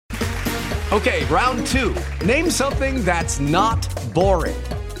Okay, round 2. Name something that's not boring.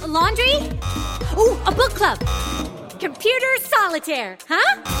 A laundry? Ooh, a book club. Computer solitaire,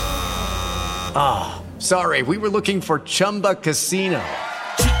 huh? Ah, sorry, we were looking for Chumba Casino.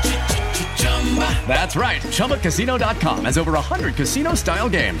 That's right, ChumbaCasino.com has over 100 casino-style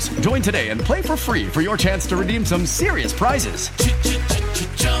games. Join today and play for free for your chance to redeem some serious prizes.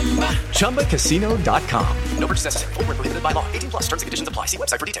 ChumbaCasino.com. No purchase necessary. Void where prohibited by law. 18+. Terms and conditions apply. See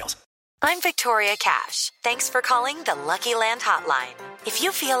website for details. I'm Victoria Cash. Thanks for calling the Lucky Land Hotline. If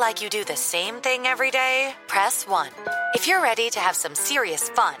you feel like you do the same thing every day, press 1. If you're ready to have some serious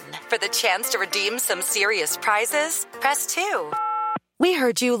fun for the chance to redeem some serious prizes, press 2. We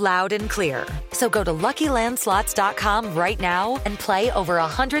heard you loud and clear. So go to LuckyLandSlots.com right now and play over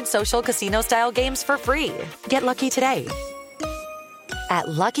 100 social casino-style games for free. Get lucky today at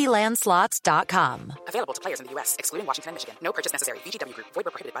LuckyLandSlots.com. Available to players in the U.S., excluding Washington and Michigan. No purchase necessary. VGW Group. Void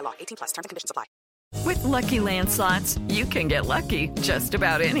where prohibited by law. 18+. Terms and conditions apply. With Lucky Land Slots, you can get lucky just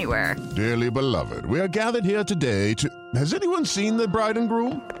about anywhere. Dearly beloved, we are gathered here today to... Has anyone seen the bride and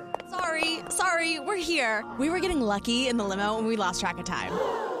groom? Sorry, we're here. We were getting lucky in the limo and we lost track of time.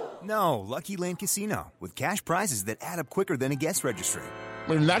 No, Lucky Land Casino, with cash prizes that add up quicker than a guest registry.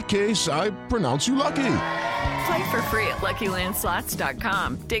 In that case, I pronounce you lucky. Play for free at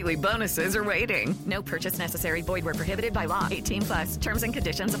LuckyLandSlots.com. Daily bonuses are waiting. No purchase necessary. Void where prohibited by law. 18+. Terms and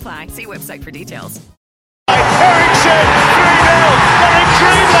conditions apply. See website for details. Ericsson, 3-0. But in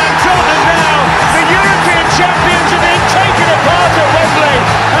Dreamland, Tottenham now. The European champions have been taken apart at Wembley.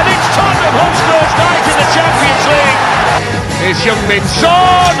 And it's Tottenham Hotspur's night in the Champions League. Here's Young-Min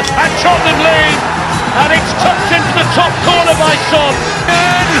Son. And Tottenham lead. And it's tucked into the top corner by Son.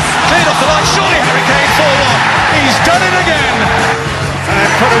 And cleared off the line. Surely Harry Kane 4-1. He's done it again.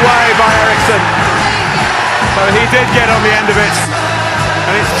 And put away by Ericsson. So he did get on the end of it.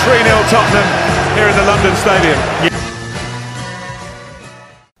 And it's 3-0 Tottenham here in the London Stadium.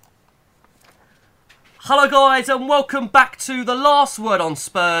 Hello guys and welcome back to The Last Word on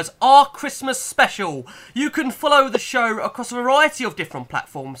Spurs, our Christmas special. You can follow the show across a variety of different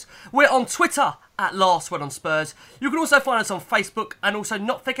platforms. We're on Twitter at Last Word on Spurs. You can also find us on Facebook and also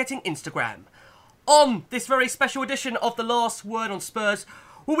not forgetting Instagram. On this very special edition of The Last Word on Spurs,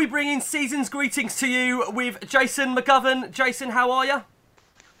 we'll be bringing season's greetings to you with Jason McGovern. Jason, how are you?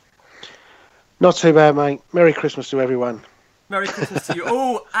 Not too bad, mate. Merry Christmas to everyone. Merry Christmas to you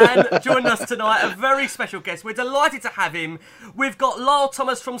all. And joining us tonight, a very special guest. We're delighted to have him. We've got Lyall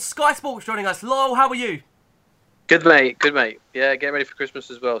Thomas from Sky Sports joining us. Lyall, how are you? Good, mate. Yeah, getting ready for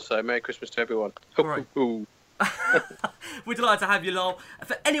Christmas as well, so Merry Christmas to everyone. Right. We're delighted to have you, Lyall.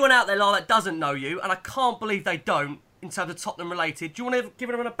 For anyone out there, Lyall, that doesn't know you, and I can't believe they don't, in terms of Tottenham related, do you want to give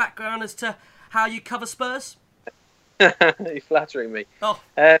everyone a background as to how you cover Spurs? You're flattering me. Oh.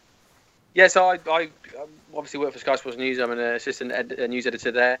 Yeah, so I obviously work for Sky Sports News. I'm an assistant news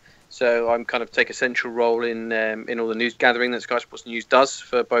editor there, so I'm kind of take a central role in all the news gathering that Sky Sports News does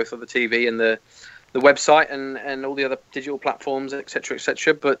for both on the TV and the website and all the other digital platforms, etc.,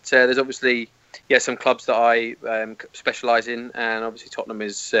 etc. But there's obviously some clubs that I specialise in, and obviously Tottenham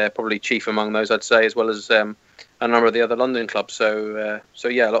is probably chief among those, I'd say, as well as a number of the other London clubs. So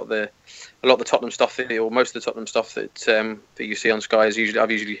yeah, a lot of the Tottenham stuff, or most of the Tottenham stuff that you see on Sky I've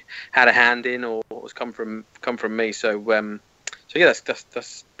usually had a hand in, or has come from me. So yeah,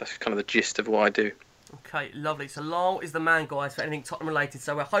 that's kind of the gist of what I do. Okay, lovely. So Lyall is the man, guys, for anything Tottenham related.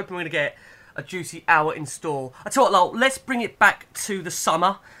 So we're hoping we're going to get a juicy hour in store. I tell you what, Lyall, let's bring it back to the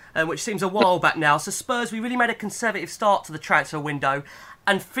summer, which seems a while back now. So Spurs, we really made a conservative start to the transfer window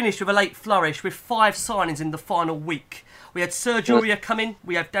and finished with a late flourish with 5 signings in the final week. We had Sergio Aurier come in,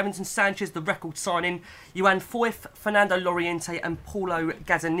 we have Davinson Sanchez, the record signing, Johan Foyth, Fernando Llorente and Paulo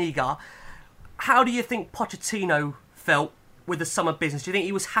Gazzaniga. How do you think Pochettino felt with the summer business? Do you think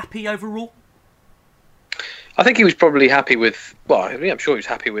he was happy overall? I think he was probably happy with, I'm sure he was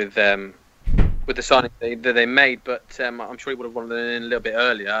happy with the signing that they made, but I'm sure he would have wanted it in a little bit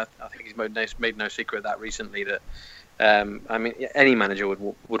earlier. I think he's made no secret of that recently, that any manager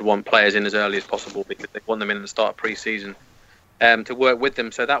would want players in as early as possible because they want them in at the start of pre-season to work with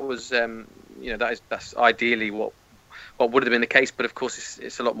them. So that was, that's ideally what would have been the case. But of course,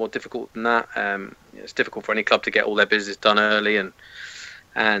 it's a lot more difficult than that. It's difficult for any club to get all their business done early,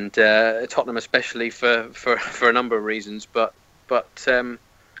 and Tottenham especially for a number of reasons. But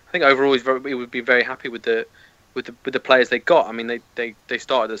I think overall he would be very happy with the players they got. I mean, they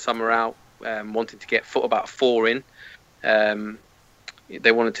started the summer out wanting to get about 4 in.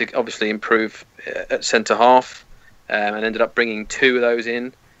 They wanted to obviously improve at centre half, and ended up bringing 2 of those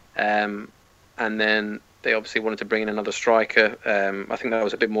in, and then they obviously wanted to bring in another striker. I think that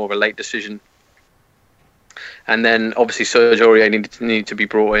was a bit more of a late decision. And then obviously Serge Aurier needed to be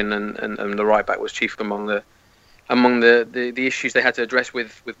brought in, and the right back was chief among the issues they had to address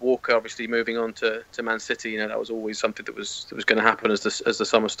with Walker obviously moving on to Man City. That was always something that was going to happen as the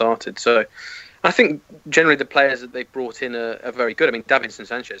summer started. So I think generally the players that they brought in are very good. I mean, Davinson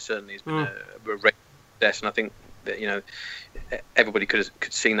Sanchez certainly has been a great success, and I think that everybody could have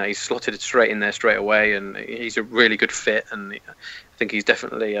seen that he's slotted it straight in there straight away, and he's a really good fit, and I think he's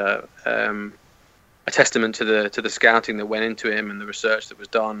definitely a testament to the scouting that went into him and the research that was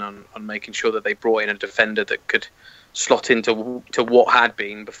done on making sure that they brought in a defender that could slot into what had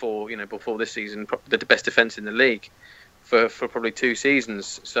been before this season the best defence in the league for probably 2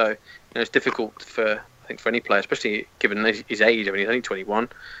 seasons. So it's difficult for any player, especially given his age. I mean, he's only 21,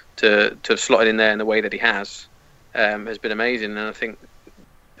 to have slotted in there in the way that he has been amazing. And I think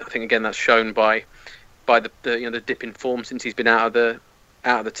again that's shown by the dip in form since he's been out of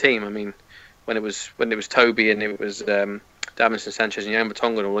the team. I mean, when it was Toby and it was Davinson Sanchez and Jan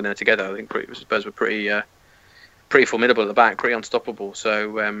Vertonghen all in there together, I think Spurs were pretty formidable at the back, pretty unstoppable.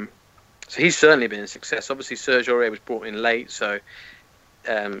 So he's certainly been a success. Obviously, Serge Aurier was brought in late, so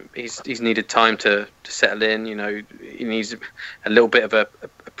he's needed time to settle in. He needs a little bit of a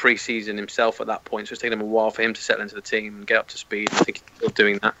pre-season himself at that point, so it's taken him a while for him to settle into the team and get up to speed. I think he's still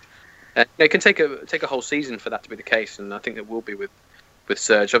doing that. It can take a whole season for that to be the case, and I think it will be with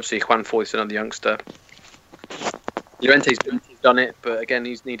Serge. Obviously, Juan Foyth is another youngster. Llorente's done it, but again,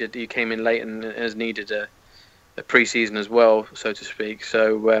 he came in late and has needed a pre-season as well, so to speak.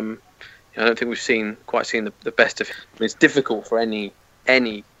 So I don't think we've quite seen the best of him. I mean, it's difficult for any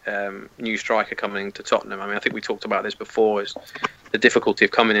new striker coming to Tottenham. I mean, I think we talked about this before, is the difficulty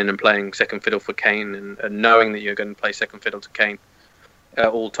of coming in and playing second fiddle for Kane and knowing that you're going to play second fiddle to Kane at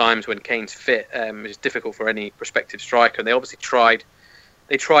all times when Kane's fit is difficult for any prospective striker. And they obviously tried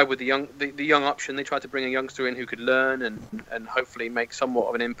with the young option. They tried to bring a youngster in who could learn and hopefully make somewhat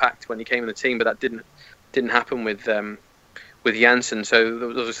of an impact when he came in the team, but that didn't happen with Janssen.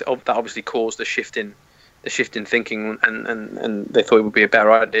 So that obviously caused the shift in thinking, and they thought it would be a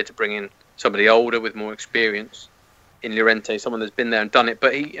better idea to bring in somebody older with more experience in Llorente, someone that's been there and done it.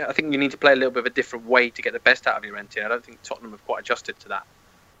 But I think you need to play a little bit of a different way to get the best out of Llorente. I don't think Tottenham have quite adjusted to that.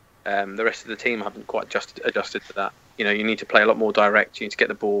 The rest of the team haven't quite adjusted to that. You need to play a lot more direct. You need to get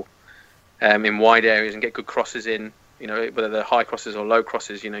the ball in wide areas and get good crosses in. Whether they're high crosses or low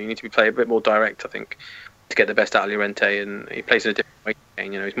crosses. You need to play a bit more direct, I think, to get the best out of Llorente. And he plays in a different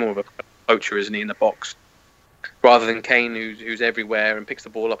way. He's more of a poacher, isn't he, in the box, rather than Kane, who's everywhere and picks the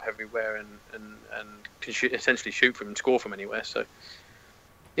ball up everywhere and can essentially shoot from and score from anywhere. So,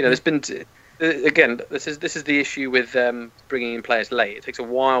 there's been again, this is the issue with bringing in players late. It takes a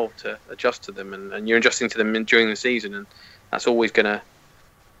while to adjust to them, and you're adjusting to them during the season, and that's always going to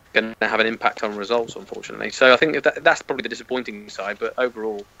have an impact on results, unfortunately. So I think that's probably the disappointing side. But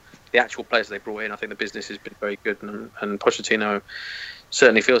overall, the actual players they brought in, I think the business has been very good, and Pochettino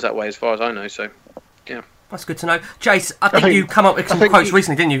certainly feels that way as far as I know. So, yeah. That's good to know. Jace, I think you come up with some quotes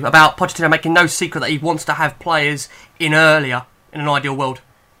recently, didn't you, about Pochettino making no secret that he wants to have players in earlier in an ideal world.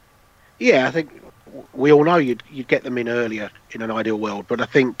 Yeah, I think we all know you'd get them in earlier in an ideal world, but I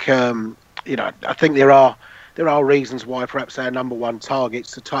think I think there are reasons why perhaps our number one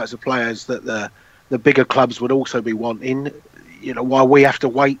targets, the types of players that the bigger clubs would also be wanting. Why we have to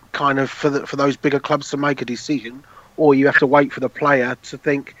wait kind of for those bigger clubs to make a decision, or you have to wait for the player to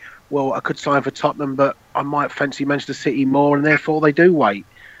think, well, I could sign for Tottenham, but I might fancy Manchester City more, and therefore they do wait.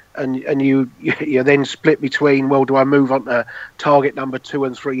 And you're then split between, well, do I move on to target number 2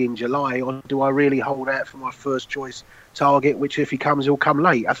 and 3 in July, or do I really hold out for my first choice target, which if he comes, he'll come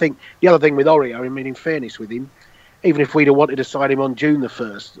late? I think the other thing with Aurier, I mean, in fairness with him, even if we'd have wanted to sign him on June the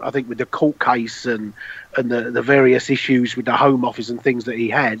 1st, I think with the court case and the various issues with the Home Office and things that he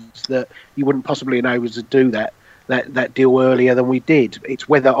had, that you wouldn't possibly have been able to do that deal earlier than we did. It's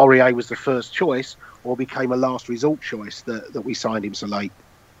whether Aurier was the first choice or became a last resort choice that we signed him so late.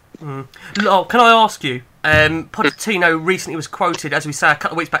 Lyall, can I ask you, Pochettino recently was quoted, as we say a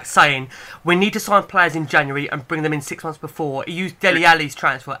couple of weeks back, saying we need to sign players in January and bring them in 6 months before. He used Dele Alli's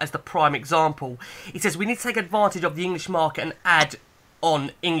transfer as the prime example. He says we need to take advantage of the English market and add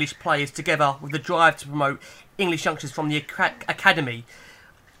on English players together with the drive to promote English youngsters from the academy.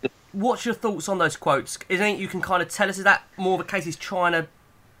 What's your thoughts on those quotes? Is there anything you can kind of tell us? Is that more of a case he's trying to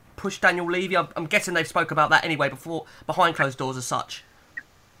push Daniel Levy? I'm guessing they've spoke about that anyway before, behind closed doors as such.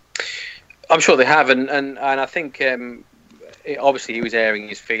 I'm sure they have, and I think obviously he was airing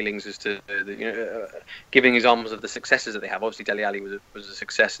his feelings as to giving examples of the successes that they have. Obviously, Dele Alli was a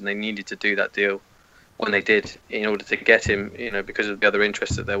success, and they needed to do that deal when they did in order to get him, because of the other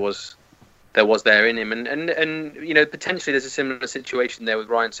interest that there was there in him, and potentially there's a similar situation there with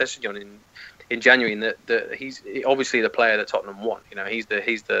Ryan Sessegnon in January, in that he's obviously the player that Tottenham want. He's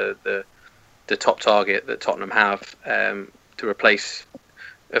the top target that Tottenham have to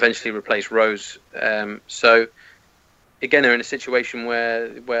eventually replace Rose. So again, they're in a situation where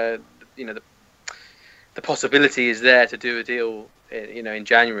the possibility is there to do a deal, in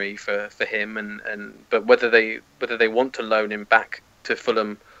January for him, but whether they want to loan him back to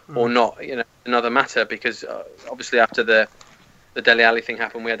Fulham or not, another matter, because obviously after the Dele Alli thing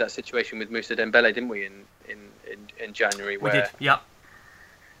happened, we had that situation with Moussa Dembele, didn't we, in January, where we did. Yep.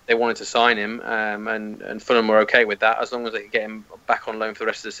 They wanted to sign him, and Fulham were okay with that as long as they could get him back on loan for the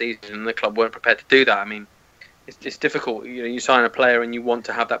rest of the season, and the club weren't prepared to do that. I mean, it's difficult. You sign a player and you want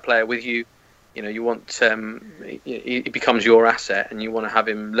to have that player with you. You want it becomes your asset, and you want to have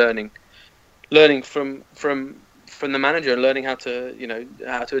him learning from the manager, and learning how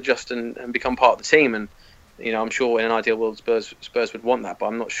to adjust and become part of the team. And I'm sure in an ideal world Spurs would want that, but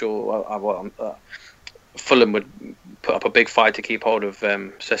I'm not sure. Fulham would put up a big fight to keep hold of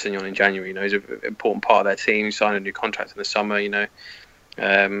Sessegnon in January. He's an important part of their team. He signed a new contract in the summer.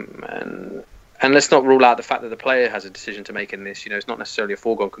 And let's not rule out the fact that the player has a decision to make in this. It's not necessarily a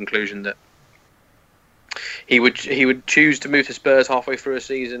foregone conclusion that he would choose to move to Spurs halfway through a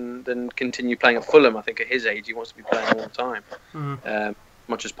season than continue playing at Fulham. I think at his age, he wants to be playing all the time,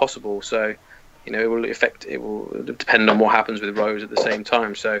 much as possible. So, it will depend on what happens with Rose at the same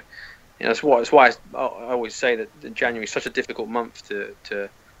time. So, that's why I always say that January is such a difficult month to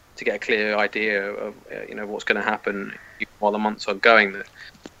get a clear idea of what's going to happen while the months are going. That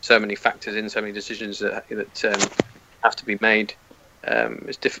so many factors in, so many decisions that have to be made.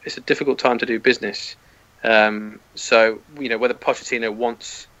 It's a difficult time to do business. So whether Pochettino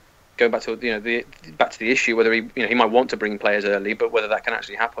wants, going back to back to the issue, whether he might want to bring players early, but whether that can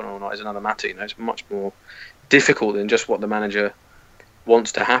actually happen or not is another matter. It's much more difficult than just what the manager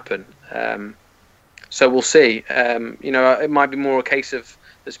wants to happen. So we'll see. It might be more a case of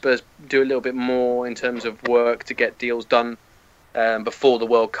the Spurs do a little bit more in terms of work to get deals done before the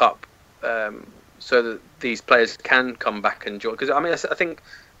World Cup, so that these players can come back and join. Because I think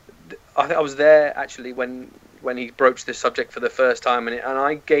I was there actually when he broached this subject for the first time, and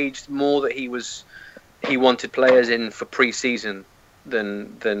I gauged more that he wanted players in for pre-season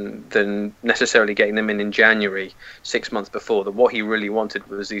than necessarily getting them in January, 6 months before. That what he really wanted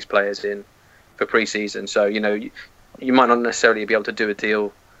was these players in for pre-season. So you might not necessarily be able to do a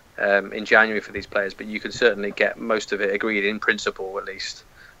deal in January for these players, but you can certainly get most of it agreed in principle, at least,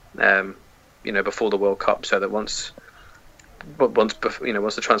 before the World Cup, so that once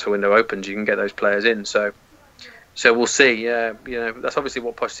the transfer window opens, you can get those players in. So we'll see. That's obviously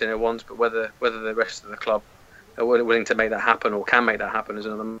what Pochettino wants, but whether the rest of the club are willing to make that happen or can make that happen is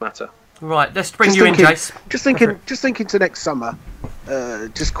another matter. Right, let's bring you in, Jace. Just thinking to next summer.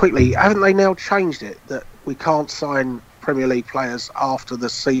 Just quickly, haven't they now changed it that we can't sign Premier League players after the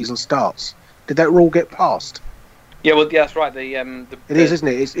season starts? Did that rule get passed? Yeah, well, yeah, that's right. It is, isn't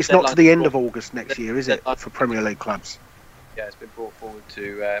it? It's not to the end of August next year, is it, for Premier League clubs? Yeah, it's been brought forward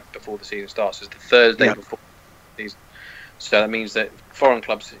to before the season starts. It's the Thursday before the season. So that means that foreign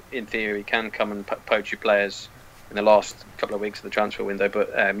clubs, in theory, can come and poach your players in the last couple of weeks of the transfer window,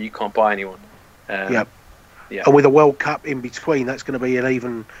 but you can't buy anyone. Yeah. And with a World Cup in between, that's going to be an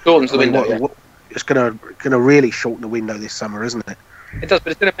even shortens the window. It's going to really shorten the window this summer, isn't it? It does,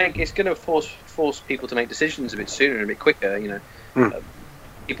 but it's going to force people to make decisions a bit sooner and a bit quicker.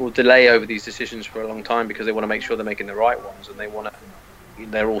 People delay over these decisions for a long time because they want to make sure they're making the right ones, and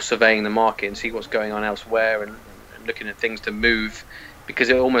they're all surveying the market and see what's going on elsewhere and looking at things to move, because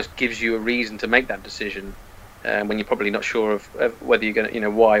it almost gives you a reason to make that decision when you're probably not sure of whether you're going to,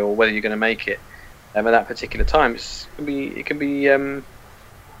 why, or whether you're going to make it at that particular time. It can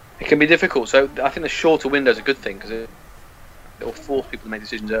be difficult. So I think the shorter window is a good thing, because it will force people to make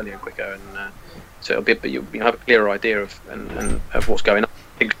decisions earlier and quicker, and so it'll be. But you'll have a clearer idea of what's going on.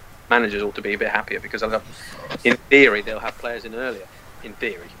 I think managers ought to be a bit happier, because in theory they'll have players in earlier. In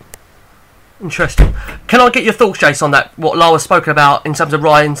theory. Interesting. Can I get your thoughts, Jace, on that? What Lyall has spoken about in terms of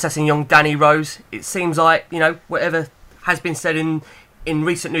Ryan Sessegnon, Danny Rose. It seems like whatever has been said in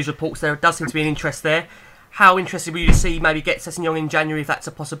recent news reports, there does seem to be an interest there. How interested were you to see maybe get Sessegnon in January, if that's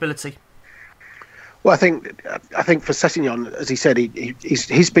a possibility? Well, I think for Sessegnon, as he said,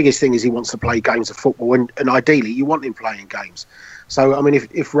 his biggest thing is he wants to play games of football, and ideally you want him playing games. So, I mean,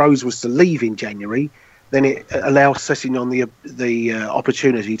 if Rose was to leave in January, then it allows Sessegnon the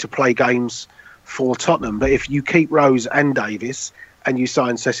opportunity to play games for Tottenham. But if you keep Rose and Davis and you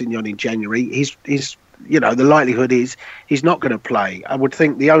sign Sessegnon in January, his the likelihood is he's not going to play. I would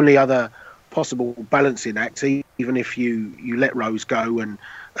think the only other possible balancing act, even if you let Rose go and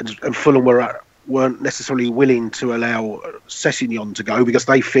Fulham weren't necessarily willing to allow Sessegnon to go because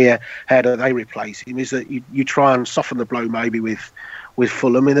they fear how do they replace him, is that you try and soften the blow maybe with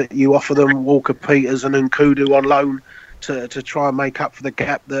Fulham in that you offer them Walker-Peters and Nkudu on loan to try and make up for the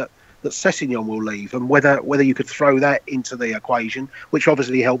gap that Sessegnon will leave, and whether you could throw that into the equation, which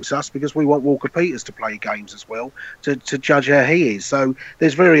obviously helps us because we want Walker-Peters to play games as well to judge how he is. So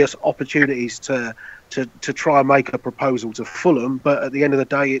there's various opportunities to try and make a proposal to Fulham, but at the end of the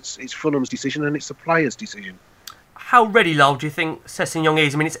day, it's Fulham's decision and it's the players' decision. How ready, Lyall, do you think Sessegnon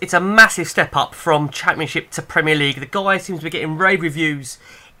is? I mean, it's a massive step up from Championship to Premier League. The guy seems to be getting rave reviews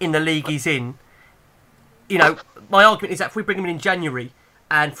in the league he's in. My argument is that if we bring him in January,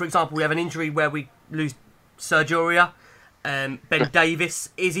 and for example, we have an injury where we lose Sergio Aurier, Ben Davis,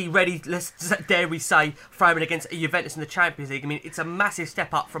 is he ready? Dare we say, throw him in against Juventus in the Champions League? I mean, it's a massive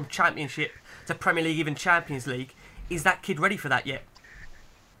step up from Championship to Premier League, even Champions League. Is that kid ready for that yet?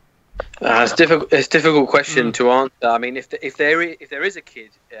 It's a difficult question to answer. I mean, if there is a kid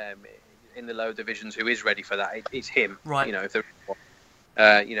in the lower divisions who is ready for that, it's him. Right.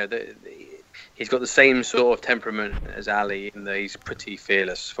 He's got the same sort of temperament as Ali in that he's pretty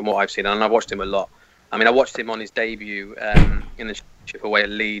fearless from what I've seen, and I've watched him a lot. I mean, I watched him on his debut in the Championship away at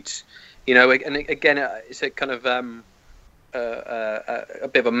Leeds. And again, it's a kind of a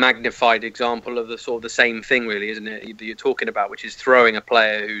bit of a magnified example of the sort of the same thing, really, isn't it? That you're talking about, which is throwing a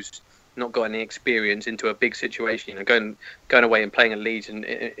player who's not got any experience into a big situation. Going away and playing at Leeds and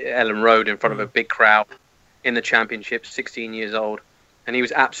Ellen Road in front of a big crowd in the Championship, 16 years old, and he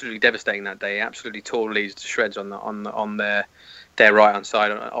was absolutely devastating that day. He absolutely tore Leeds to shreds on their right hand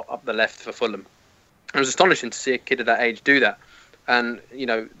side, up the left for Fulham. It was astonishing to see a kid of that age do that, and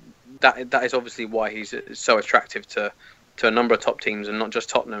that is obviously why he's so attractive to a number of top teams and not just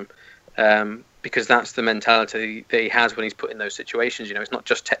Tottenham, because that's the mentality that he has when he's put in those situations. It's not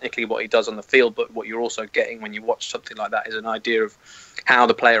just technically what he does on the field, but what you're also getting when you watch something like that is an idea of how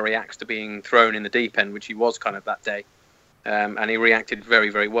the player reacts to being thrown in the deep end, which he was kind of that day, and he reacted very,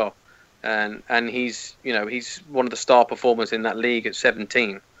 very well. And he's one of the star performers in that league at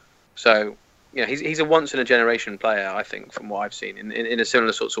 17. So he's a once in a generation player, I think, from what I've seen in a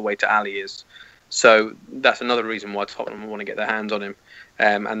similar sorts of way to Ali is. So that's another reason why Tottenham want to get their hands on him,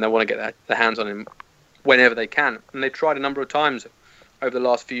 and they want to get their hands on him whenever they can. And they've tried a number of times over the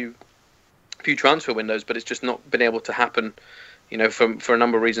last few transfer windows, but it's just not been able to happen. For a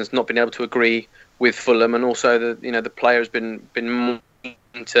number of reasons, not been able to agree with Fulham, and also the player has been more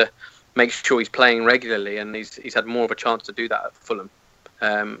to make sure he's playing regularly, and he's had more of a chance to do that at Fulham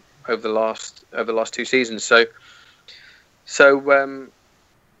over the last 2 seasons.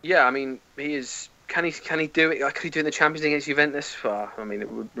 Yeah, I mean, he is. Can he do it? Could he do it in the Champions League against Juventus? Well, I mean,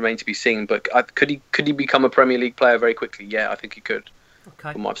 it would remain to be seen. But could he become a Premier League player very quickly? Yeah, I think he could.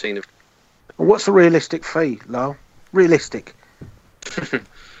 Okay. From what I've seen of. What's the realistic fee, Lyall? Realistic.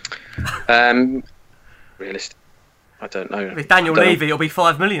 Realistic. I don't know. With Daniel Levy, it'll be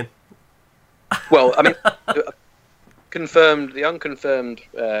 $5 million. Well, I mean, the unconfirmed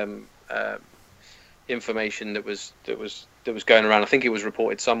information that was going around. I think it was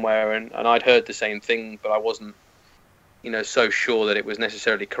reported somewhere, and I'd heard the same thing, but I wasn't, so sure that it was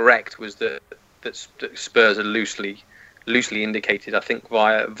necessarily correct. Was that Spurs are loosely indicated, I think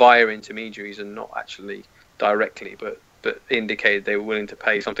via intermediaries and not actually directly, but indicated they were willing to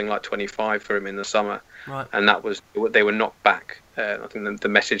pay something like 25 for him in the summer, right. And that was they were knocked back. I think the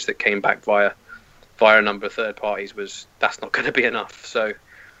message that came back via a number of third parties was that's not going to be enough. So.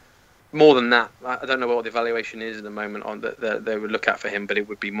 More than that, I don't know what the evaluation is at the moment on that they would look at for him, but it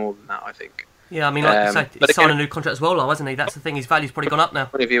would be more than that, I think. Yeah, I mean, like you said, he's signed a new contract as well, though, hasn't he? That's the thing. His value's probably gone up now.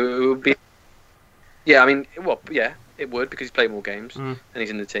 It would be. Yeah, I mean, it would because he's played more games and he's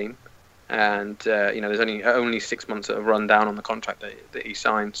in the team, and there's only 6 months of run down on the contract that he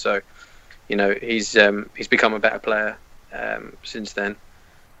signed, so he's become a better player since then.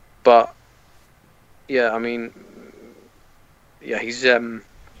 But yeah, I mean, yeah, he's a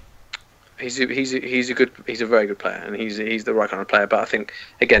very good player, and he's the right kind of player. But I think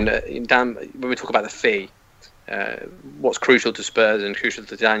again, when we talk about the fee, what's crucial to Spurs and crucial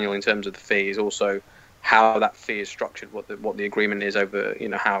to Daniel in terms of the fee is also how that fee is structured, what the agreement is over,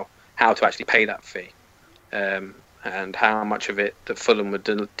 how to actually pay that fee, and how much of it that Fulham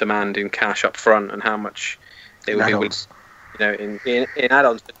would demand in cash up front, and how much it would be, in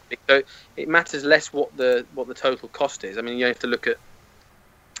add-ons. So it matters less what the total cost is. I mean, you have to look at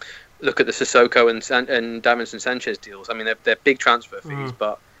the Sissoko and Davinson Sanchez deals. I mean, they're big transfer fees,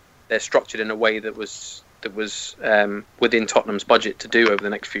 but they're structured in a way that was within Tottenham's budget to do over the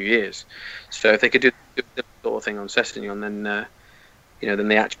next few years. So if they could do the sort of thing on Sessegnon, then then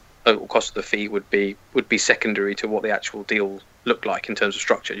the actual total cost of the fee would be secondary to what the actual deal looked like in terms of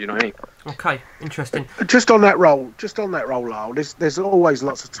structure. You know what I mean? Okay, interesting. Just on that role, Lyall, there's always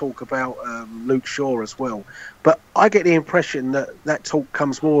lots of talk about Luke Shaw as well, but I get the impression that talk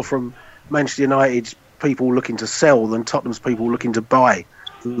comes more from Manchester United's people looking to sell than Tottenham's people looking to buy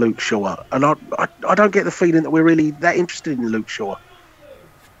Luke Shaw, and I don't get the feeling that we're really that interested in Luke Shaw.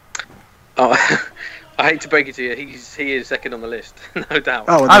 Oh, I hate to break it to you, he is second on the list, no doubt.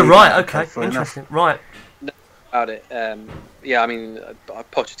 Oh right, okay, interesting, right. About it, yeah. I mean,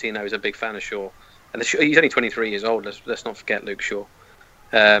 Pochettino is a big fan of Shaw, and he's only 23 years old. Let's not forget Luke Shaw.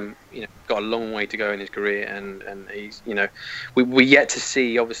 Got a long way to go in his career, and he's we're yet to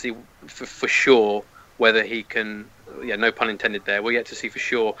see, obviously, for sure whether he can. Yeah, no pun intended there. We're yet to see for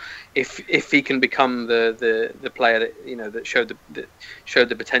sure if he can become the player that that showed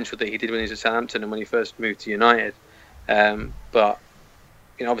the potential that he did when he was at Southampton and when he first moved to United. But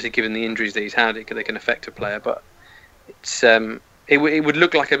obviously, given the injuries that he's had, they can affect a player. But it's it would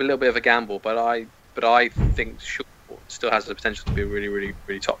look like a little bit of a gamble. But I think Shaw still has the potential to be a really, really,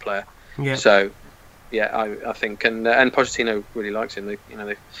 really top player. Yeah. So yeah, I think and Pochettino really likes him.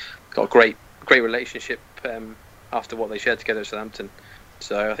 They've got a great relationship. After what they shared together at Southampton,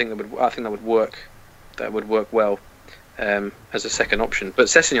 so I think that would work. That would work well as a second option. But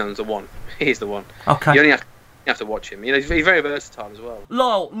Sessegnon's the one. He's the one. Okay. You only have to watch him. He's very versatile as well.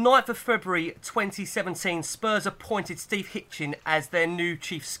 Lyall, 9th of February 2017, Spurs appointed Steve Hitchen as their new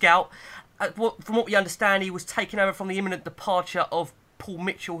chief scout. From what we understand, he was taken over from the imminent departure of Paul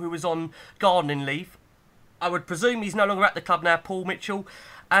Mitchell, who was on gardening leave. I would presume he's no longer at the club now, Paul Mitchell.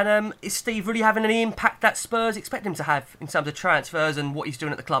 And is Steve really having any impact that Spurs expect him to have in terms of transfers and what he's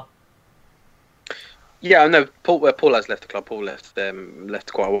doing at the club? Yeah, no. Paul has left the club. Paul left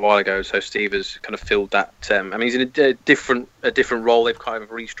quite a while ago. So Steve has kind of filled that. He's in a different role. They've kind of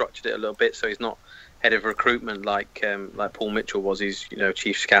restructured it a little bit. So he's not head of recruitment like Paul Mitchell was. He's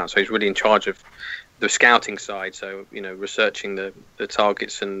chief scout. So he's really in charge of the scouting side, so researching the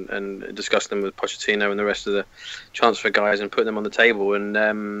targets and discussing them with Pochettino and the rest of the transfer guys and putting them on the table.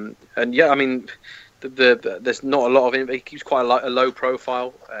 And yeah, I mean, there's not a lot of him. He keeps quite a low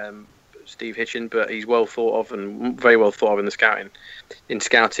profile, Steve Hitchen, but he's well thought of and very well thought of in the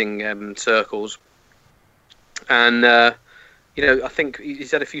scouting circles. And I think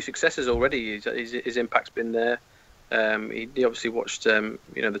he's had a few successes already. His impact's been there. He obviously watched,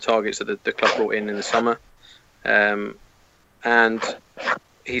 the targets that the club brought in the summer, and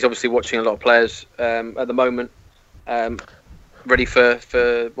he's obviously watching a lot of players at the moment, ready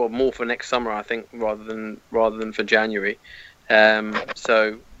for more for next summer, I think, rather than for January.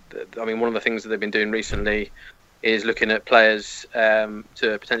 So, I mean, one of the things that they've been doing recently is looking at players to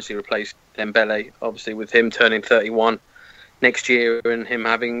potentially replace Dembele. Obviously, with him turning 31. Next year, and him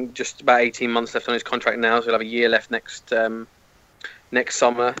having just about 18 months left on his contract now, so he'll have a year left next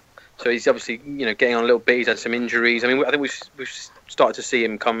summer. So he's obviously getting on a little bit. He's had some injuries. I mean, I think we've started to see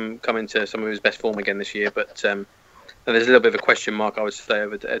him come into some of his best form again this year. But there's a little bit of a question mark, I would say,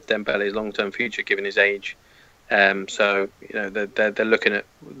 over Dembele's long-term future given his age. So they're looking at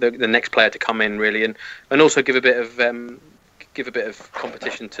the next player to come in really, and also give a bit of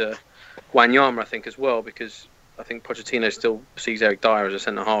competition to Wanyama, I think, as well, because I think Pochettino still sees Eric Dyer as a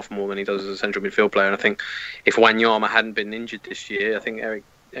centre-half more than he does as a central midfield player. And I think if Wanyama hadn't been injured this year, I think Eric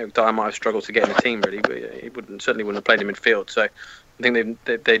Dyer might have struggled to get in the team, really. But he certainly wouldn't have played in midfield. So I think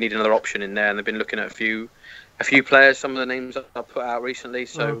they need another option in there. And they've been looking at a few players, some of the names I've put out recently.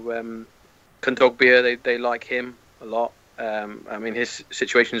 So Kondogbia, they like him a lot. I mean, his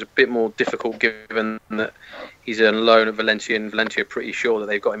situation is a bit more difficult given that he's on loan at Valencia, and Valencia are pretty sure that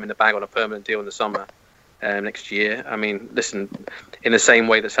they've got him in the bag on a permanent deal in the summer. Next year. I mean, listen, in the same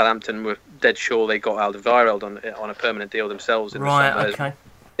way that Southampton were dead sure they got Alderweireld on a permanent deal themselves in the summer. Okay.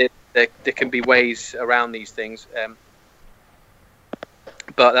 There can be ways around these things,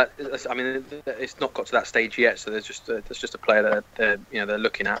 but it's not got to that stage yet. So there's just a player that they're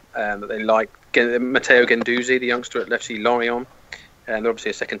looking at that they like. Matteo Guendouzi, the youngster at FC Lorient. And they're obviously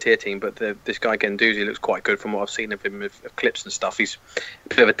a second-tier team, but this guy Guendouzi looks quite good from what I've seen of him with clips and stuff. He's a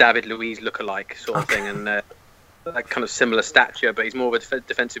bit of a David Luiz lookalike sort of thing, and that kind of similar stature, but he's more of a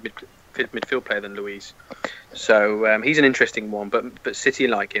defensive midfield player than Luiz. So he's an interesting one, but City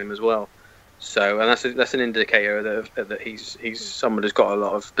like him as well. So, and that's an indicator that he's someone who's got a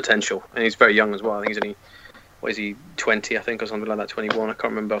lot of potential, and he's very young as well. I think he's only what is he, 20, I think, or something like that, 21, I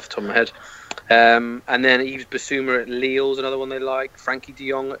can't remember off the top of my head. And then Yves Bissouma at Lyall's another one they like. Frankie de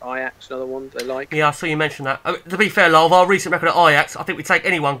Jong at Ajax, another one they like. Yeah, I saw you mention that. To be fair, Lyall, our recent record at Ajax, I think we take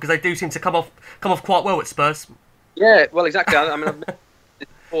anyone because they do seem to come off quite well at Spurs. Yeah, well, exactly. I mean, I've mentioned this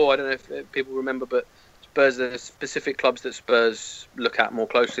before, I don't know if people remember, but Spurs, there are specific clubs that Spurs look at more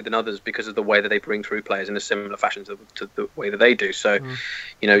closely than others because of the way that they bring through players in a similar fashion to the way that they do. So,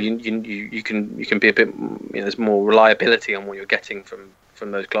 you know, you can be a bit, there's more reliability on what you're getting from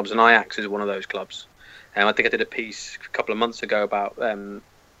those clubs, and Ajax is one of those clubs. I think I did a piece a couple of months ago about them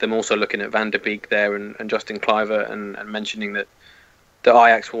also looking at Van der Beek there and Justin Kluivert and mentioning that the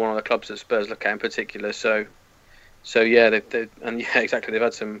Ajax were one of the clubs that Spurs look at in particular. So yeah, exactly. They've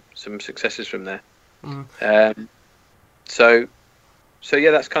had some successes from there. So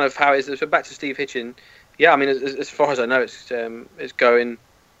yeah, that's kind of how it is. So back to Steve Hitchen. Yeah, I mean, as far as I know, it's going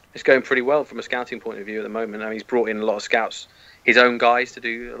pretty well from a scouting point of view at the moment. I mean, he's brought in a lot of scouts, his own guys, to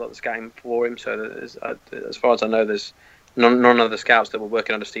do a lot of the scouting for him. So as far as I know, there's none of the scouts that were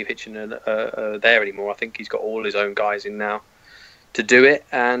working under Steve Hitchen are there anymore. I think he's got all his own guys in now to do it,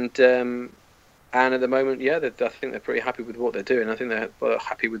 and at the moment, yeah, I think they're pretty happy with what they're doing. I think they're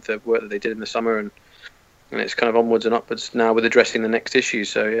happy with the work that they did in the summer, and it's kind of onwards and upwards now with addressing the next issue.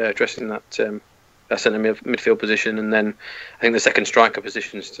 So yeah, addressing that centre midfield position, and then I think the second striker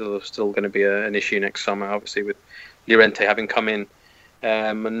position is still going to be an issue next summer. Obviously, with Llorente having come in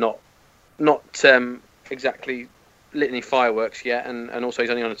and not exactly lit any fireworks yet, and also he's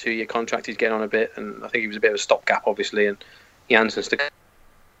only on a 2-year contract. He's getting on a bit, and I think he was a bit of a stopgap, obviously. And Jansen's to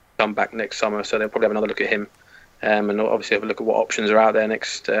come back next summer, so they'll probably have another look at him, and obviously have a look at what options are out there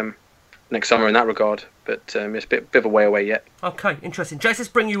next summer in that regard. But it's a bit of a way away yet. Okay, interesting. Jace, let's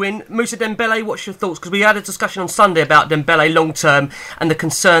bring you in. Moussa Dembele, what's your thoughts? Because we had a discussion on Sunday about Dembele long term and the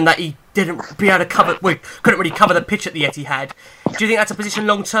concern that he couldn't really cover the pitch at the Etihad. Do you think that's a position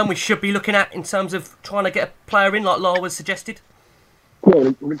long term we should be looking at in terms of trying to get a player in, like Lyall was suggested?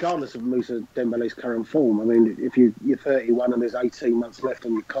 Well, regardless of Moussa Dembele's current form, I mean, if you're 31 and there's 18 months left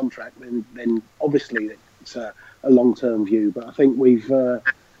on your contract, then obviously it's a long-term view. But I think we've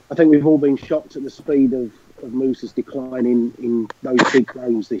all been shocked at the speed of Moussa's decline in those big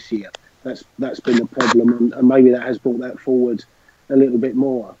games this year. That's been the problem, and maybe that has brought that forward a little bit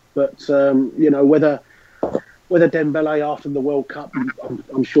more. But whether Dembele after the World Cup,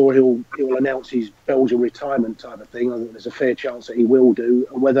 I'm sure he'll announce his Belgian retirement type of thing. I think there's a fair chance that he will do,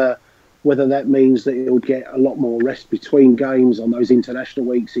 and whether that means that he'll get a lot more rest between games on those international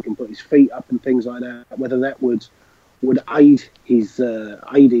weeks, he can put his feet up and things like that. Whether that would aid his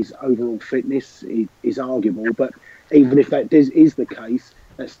overall fitness is arguable. But even if that is the case,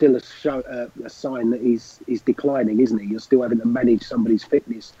 that's still a sign that he's declining, isn't he? You're still having to manage somebody's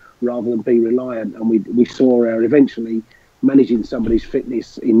fitness rather than be reliant. And we saw eventually managing somebody's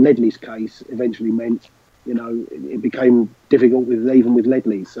fitness in Ledley's case eventually meant, it became difficult even with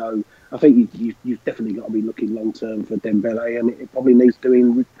Ledley. So I think you've definitely got to be looking long term for Dembele, and it probably needs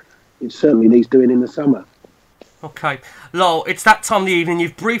doing. It certainly needs doing in the summer. Okay, Lyall, it's that time of the evening.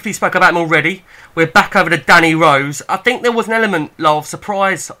 You've briefly spoke about him already. We're back over to Danny Rose. I think there was an element, Lyall, of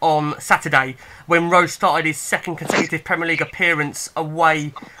surprise on Saturday when Rose started his second consecutive Premier League appearance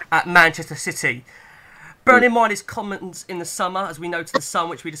away at Manchester City. Bearing in mind his comments in the summer, as we know to the Sun,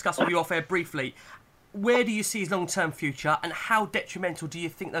 which we discussed with you off air briefly, where do you see his long-term future, and how detrimental do you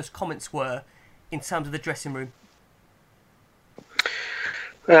think those comments were in terms of the dressing room?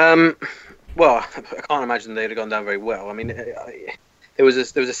 Well, I can't imagine they'd have gone down very well. I mean, there was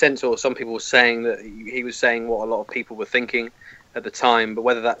a sense, or some people were saying that he was saying what a lot of people were thinking at the time, but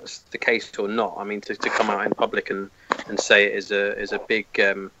whether that's the case or not, I mean, to come out in public and say it is a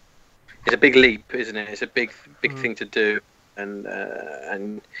big leap, isn't it? It's a big thing to do,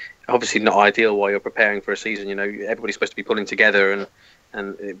 and obviously not ideal while you're preparing for a season. Everybody's supposed to be pulling together,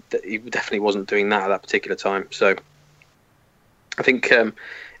 and he definitely wasn't doing that at that particular time. So I think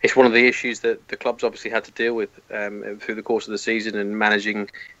it's one of the issues that the club's obviously had to deal with through the course of the season, and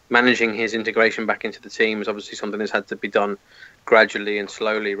managing his integration back into the team is obviously something that's had to be done gradually and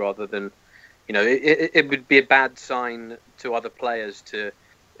slowly, rather than, it would be a bad sign to other players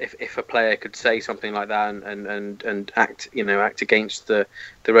if a player could say something like that and act against the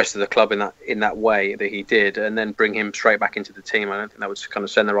rest of the club in that way that he did, and then bring him straight back into the team. I don't think that would kind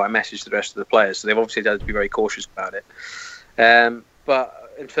of send the right message to the rest of the players. So they've obviously had to be very cautious about it. But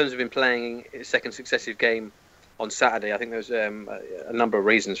in terms of him playing his second successive game on Saturday, I think there's a number of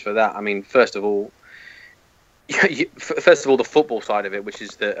reasons for that. I mean, first of all, the football side of it, which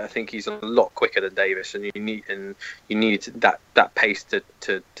is that I think he's a lot quicker than Davis, and you need that pace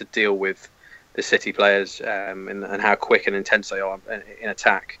to deal with the City players and how quick and intense they are in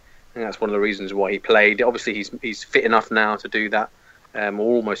attack. I think that's one of the reasons why he played. Obviously, he's fit enough now to do that, or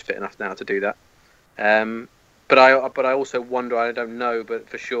almost fit enough now to do that. But I also wonder. I don't know, but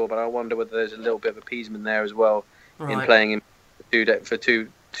for sure. But I wonder whether there's a little bit of appeasement there as well in playing him for two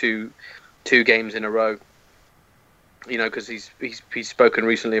games in a row. You know, because he's spoken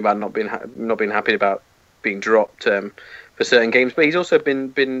recently about not being happy about being dropped for certain games, but he's also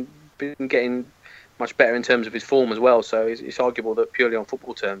been getting much better in terms of his form as well. So it's arguable that purely on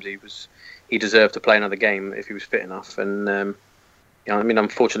football terms, he deserved to play another game if he was fit enough. And you know, I mean,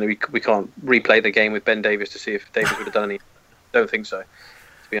 unfortunately, we can't replay the game with Ben Davies to see if Davies would have done any. Don't think so.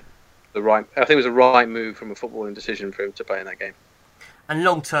 I think it was the right move from a footballing decision for him to play in that game. And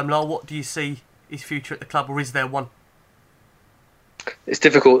long term, Lyall, what do you see his future at the club, or is there one? It's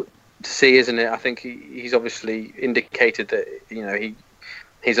difficult to see, isn't it? I think he's obviously indicated that, you know,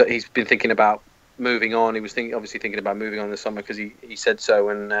 he's been thinking about moving on. He was obviously thinking about moving on this summer because he said so.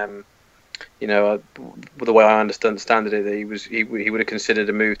 And you know, the way I understand it, that he would have considered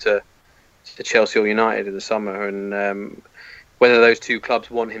a move to Chelsea or United in the summer. And whether those two clubs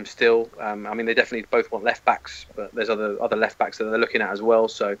want him still, I mean, they definitely both want left backs, but there's other left backs that they're looking at as well.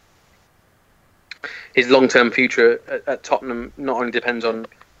 So his long-term future at Tottenham not only depends on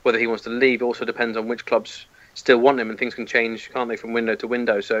whether he wants to leave, it also depends on which clubs still want him, and things can change, can't they, from window to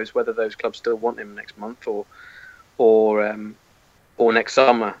window. So it's whether those clubs still want him next month or next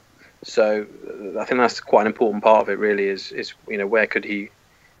summer. So I think that's quite an important part of it, really, is you know, where could he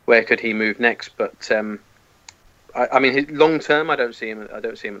move next? But I mean, long term, I don't see him at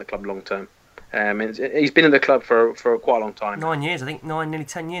the club long term. He's been in the club for quite a long time. 9 years, I think. Nearly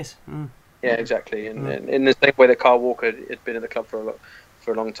 10 years. Mm. Yeah, exactly. And in the same way that Kyle Walker had been at the club for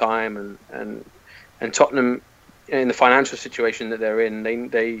a long time, and Tottenham, in the financial situation that they're in,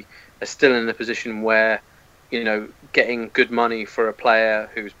 they are still in a position where, you know, getting good money for a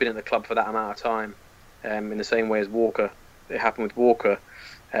player who's been at the club for that amount of time, in the same way as Walker, it happened with Walker,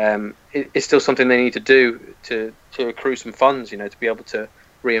 it's still something they need to do to accrue some funds, you know, to be able to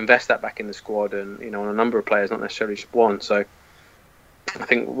reinvest that back in the squad, and, you know, on a number of players, not necessarily just one. So I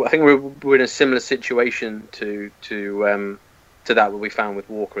think we're in a similar situation to that what we found with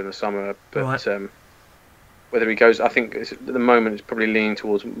Walker in the summer, but right. Whether he goes, I think at the moment it's probably leaning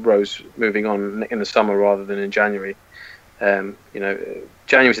towards Rose moving on in the summer rather than in January. You know,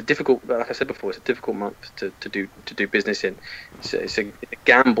 January is a difficult, like I said before, it's a difficult month to do business in. It's a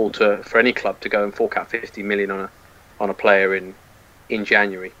gamble for any club to go and fork out 50 million on a player in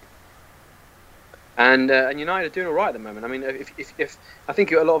January. And United are doing all right at the moment. I mean, if I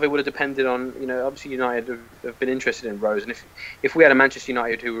think a lot of it would have depended on, you know, obviously United have been interested in Rose, and if we had a Manchester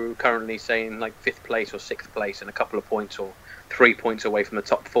United who were currently saying like 5th place or 6th place and a couple of points or 3 points away from the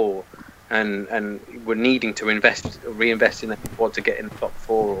top 4, and were needing to reinvest in their squad to get in the top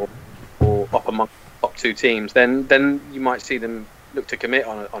 4 or up among the top 2 teams, then you might see them look to commit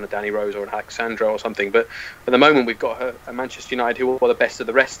on a Danny Rose or an Alexandro or something. But at the moment, we've got a Manchester United who are the best of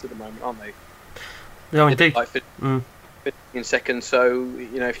the rest at the moment, aren't they? Yeah, indeed. In second, so,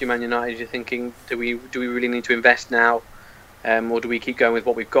 you know, if you're Man United, you're thinking, do we really need to invest now, or do we keep going with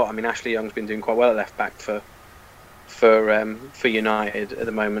what we've got? I mean, Ashley Young's been doing quite well at left back for United at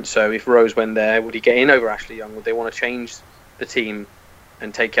the moment. So if Rose went there, would he get in over Ashley Young? Would they want to change the team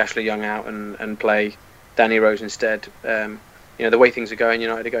and take Ashley Young out and play Danny Rose instead? You know, the way things are going,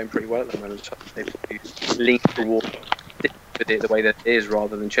 United are going pretty well at the moment. So they lean towards it the way that it is,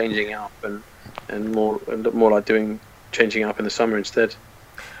 rather than changing it up and more like changing up in the summer instead.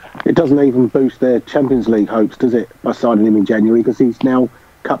 It doesn't even boost their Champions League hopes, does it, by signing him in January, because he's now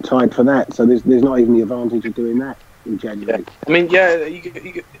cup tied for that. So there's not even the advantage of doing that in January. Yeah. I mean,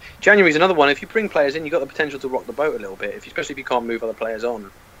 yeah, January's another one. If you bring players in, you've got the potential to rock the boat a little bit, especially if you can't move other players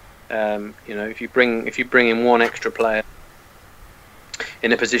on. You know, if you bring in one extra player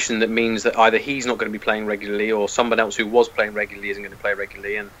in a position that means that either he's not going to be playing regularly or someone else who was playing regularly isn't going to play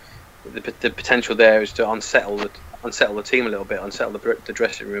regularly, and the potential there is to unsettle the team a little bit, unsettle the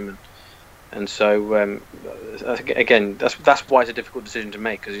dressing room, and so again, that's why it's a difficult decision to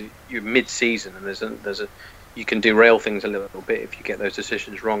make, because you're mid-season and you can derail things a little bit if you get those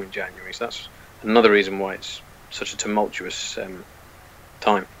decisions wrong in January. So that's another reason why it's such a tumultuous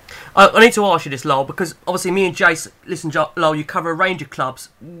time. I need to ask you this, Lyall, because obviously me and Jace, listen, Lyall, you cover a range of clubs.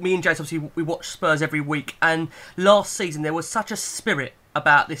 Me and Jace, obviously, we watch Spurs every week, and last season there was such a spirit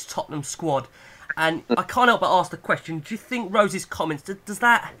about this Tottenham squad, and I can't help but ask the question: do you think Rose's comments, does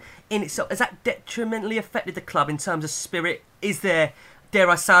that in itself, has that detrimentally affected the club in terms of spirit? Is there, dare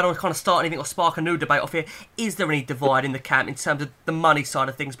I say, I don't kind of start anything or spark a new debate off here, is there any divide in the camp in terms of the money side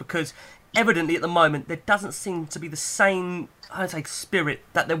of things? Because evidently at the moment there doesn't seem to be the same, I don't say spirit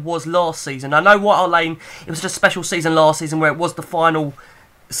that there was last season. I know White Hart Lane, it was just a special season last season where it was the final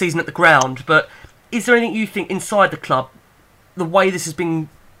season at the ground, but is there anything you think inside the club, the way this has been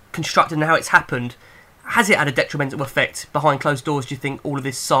constructed and how it's happened, has it had a detrimental effect behind closed doors, do you think, all of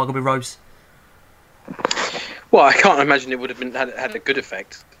this saga with Rose? Well, I can't imagine it would have had a good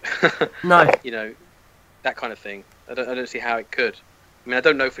effect. No. You know, that kind of thing. I don't see how it could. I mean, I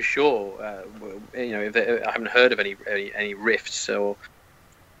don't know for sure. You know, I haven't heard of any rifts or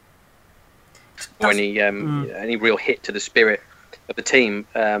any real hit to the spirit of the team.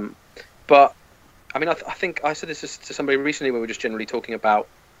 But I mean, I think I said this to somebody recently. We were just generally talking about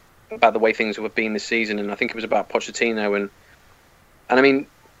the way things have been this season, and I think it was about Pochettino. And I mean,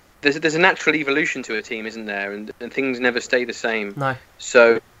 there's a natural evolution to a team, isn't there? And things never stay the same. No.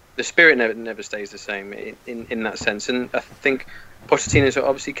 So the spirit never stays the same in that sense. And I think Pochettino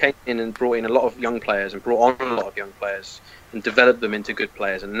obviously came in and brought in a lot of young players and brought on a lot of young players and developed them into good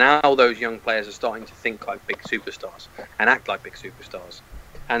players. And now those young players are starting to think like big superstars and act like big superstars.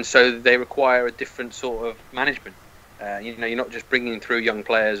 And so they require a different sort of management. You know, you're not just bringing through young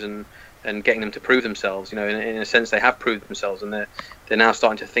players and getting them to prove themselves. You know, in a sense, they have proved themselves, and they're now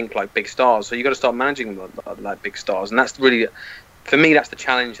starting to think like big stars. So you've got to start managing them like big stars, and that's really, for me, that's the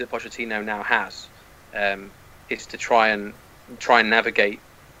challenge that Pochettino now has, is to try and navigate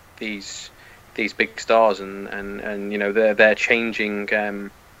these big stars and you know they're changing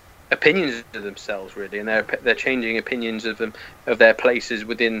opinions of themselves really, and they're changing opinions of them, of their places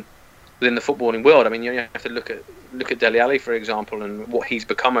within the footballing world. I mean, you have to look at Dele Alli, for example, and what he's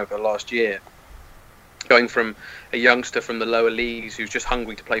become over the last year. Going from a youngster from the lower leagues who's just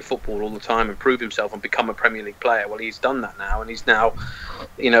hungry to play football all the time and prove himself and become a Premier League player. Well, he's done that now, and he's now,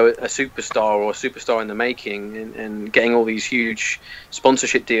 you know, a superstar or a superstar in the making, and getting all these huge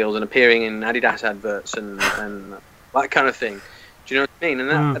sponsorship deals and appearing in Adidas adverts and that kind of thing. Do you know what I mean?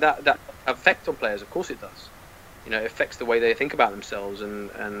 And that affect on players, of course it does. You know, it affects the way they think about themselves, and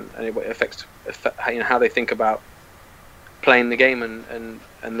it affects you know, how they think about playing the game and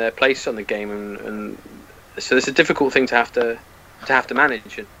their place on the game, and so it's a difficult thing to have to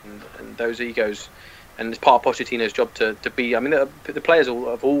manage, and those egos, and it's part of Pochettino's job to be. I mean, the players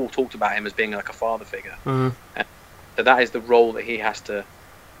have all talked about him as being like a father figure, and so that is the role that he has to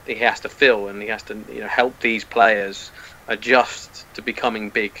fill, and he has to, you know, help these players adjust to becoming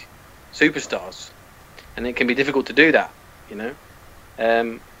big superstars, and it can be difficult to do that, you know. I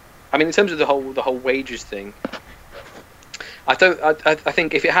mean, in terms of the whole wages thing, I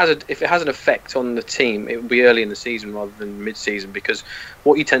think if it has an effect on the team, it will be early in the season rather than mid-season, because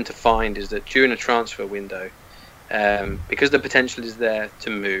what you tend to find is that during a transfer window, because the potential is there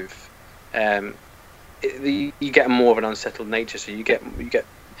to move, you get more of an unsettled nature. So you get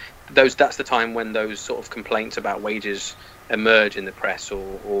those. That's the time when those sort of complaints about wages emerge in the press,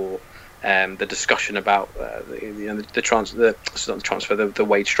 or the discussion about the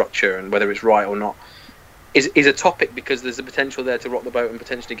wage structure and whether it's right or not is a topic, because there's a potential there to rock the boat and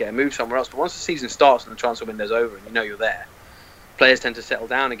potentially get a move somewhere else. But once the season starts and the transfer window's over and you know you're there, players tend to settle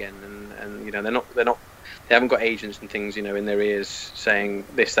down again, and you know they haven't got agents and things, you know, in their ears saying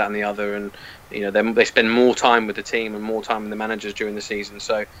this, that, and the other, and you know they spend more time with the team and more time with the managers during the season.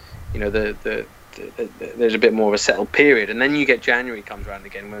 So, you know, there's a bit more of a settled period, and then you get January comes around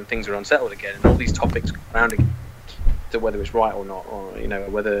again when things are unsettled again, and all these topics come around again, to whether it's right or not, or you know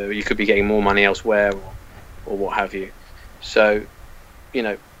whether you could be getting more money elsewhere, or what have you. So, you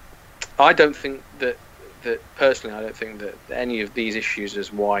know, I don't think that personally, I don't think that any of these issues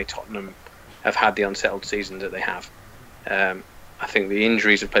is why Tottenham have had the unsettled season that they have. I think the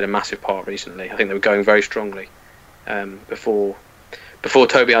injuries have played a massive part recently. I think they were going very strongly before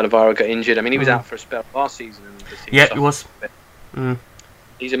Toby Alderweireld got injured. I mean, he was out for a spell last season. And the team yeah, he was.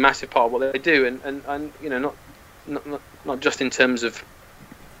 He's a massive part of what they do, and you know, not just in terms of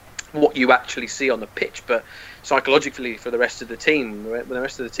what you actually see on the pitch, but psychologically for the rest of the team. When the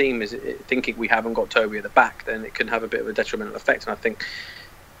rest of the team is thinking we haven't got Toby at the back, then it can have a bit of a detrimental effect. And I think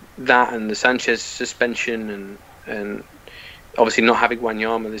that, and the Sanchez suspension, and obviously not having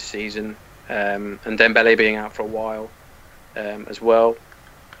Wanyama this season, and Dembele being out for a while as well,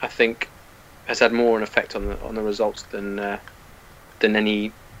 I think has had more an effect on the results than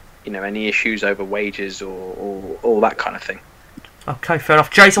any issues over wages or all that kind of thing. Okay, fair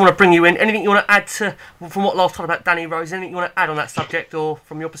enough. Jason, I want to bring you in. Anything you want to add from what last time about Danny Rose? Anything you want to add on that subject, or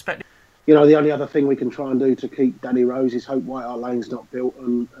from your perspective? You know, the only other thing we can try and do to keep Danny Rose is hope White Hart Lane's not built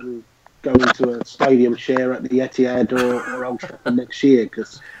and go into a stadium share at the Etihad or Old Trafford next year,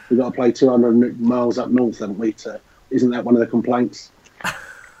 because we've got to play 200 miles up north, haven't we? Isn't that one of the complaints?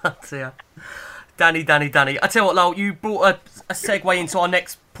 Dear. Danny. I tell you what, Lyall, you brought a segue into our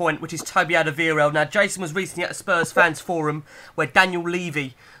next point, which is Toby Alderweireld. Now, Jason was recently at a Spurs fans forum where Daniel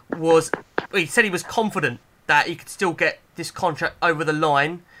Levy he said he was confident that he could still get this contract over the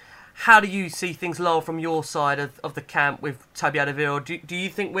line. How do you see things, Lyall, from your side of the camp with Toby Alderweireld? Do you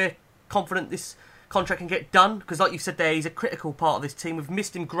think we're confident this contract can get done? Because like you said there, he's a critical part of this team. We've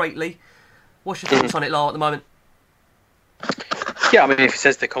missed him greatly. What's your thoughts on it, Lyall, at the moment? Yeah, I mean, if he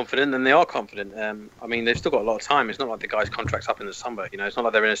says they're confident, then they are confident. I mean, they've still got a lot of time. It's not like the guy's contract's up in the summer. You know, it's not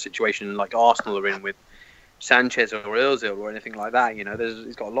like they're in a situation like Arsenal are in with Sanchez or Ozil or anything like that. You know,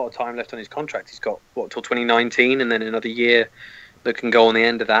 he's got a lot of time left on his contract. He's got, till 2019 and then another year that can go on the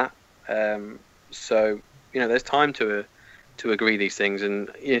end of that. So, you know, there's time to agree these things. And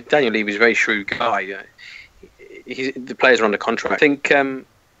you know, Daniel Levy's a very shrewd guy. You know, the players are under contract. I think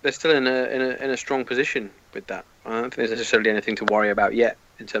they're still in a strong position with that. I don't think there's necessarily anything to worry about yet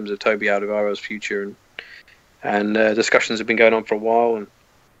in terms of Toby Alderweireld's future, and discussions have been going on for a while, and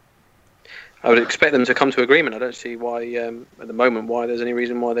I would expect them to come to agreement. I don't see why at the moment why there's any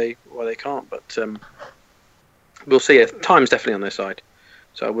reason why they can't, but we'll see. Time's definitely on their side,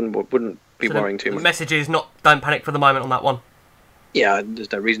 so I wouldn't be worrying too much. The message is don't panic for the moment on that one. Yeah,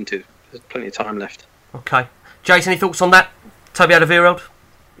 there's no reason to. There's plenty of time left. Okay, Jason, any thoughts on that? Toby Alderweireld?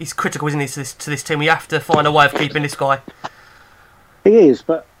 He's critical, isn't he, to this team? We have to find a way of keeping this guy. He is,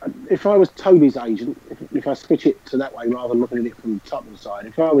 but if I was Toby's agent, if I switch it to that way rather than looking at it from Tottenham's side,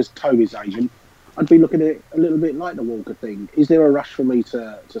 if I was Toby's agent, I'd be looking at it a little bit like the Walker thing. Is there a rush for me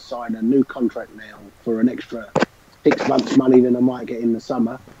to sign a new contract now for an extra 6 months' money than I might get in the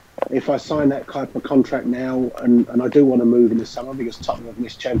summer? If I sign that type of contract now, and I do want to move in the summer because Tottenham have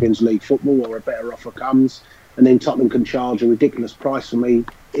missed Champions League football or a better offer comes, and then Tottenham can charge a ridiculous price for me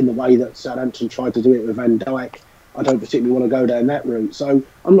in the way that Southampton tried to do it with Van Dijk, I don't particularly want to go down that route. So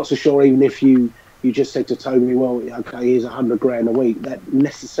I'm not so sure, even if you just said to Toby, well, okay, here's $100,000 a week, that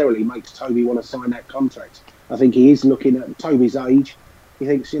necessarily makes Toby want to sign that contract. I think he is looking at Toby's age. He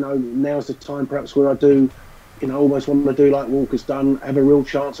thinks, now's the time perhaps where I do, almost want to do like Walker's done, have a real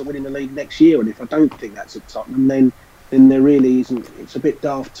chance of winning the league next year. And if I don't think that's at Tottenham, then there really isn't. It's a bit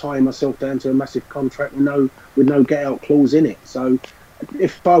daft tying myself down to a massive contract with no get-out clause in it. So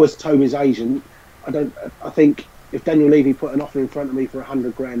if I was Toby's agent, I think if Daniel Levy put an offer in front of me for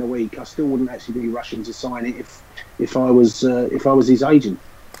 $100,000 a week, I still wouldn't actually be rushing to sign it if I was his agent.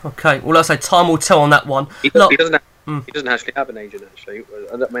 Okay, well, I say time will tell on that one. He doesn't actually have an agent. Actually,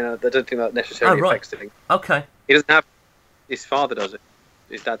 I don't think that necessarily affects the thing. Okay, he doesn't have. His father does it.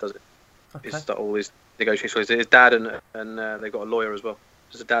 His dad does it. Okay. It's all his negotiations. His dad and they've got a lawyer as well.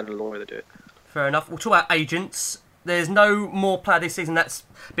 There's a dad and a lawyer that do it. Fair enough. We'll talk about agents. There's no more player this season that's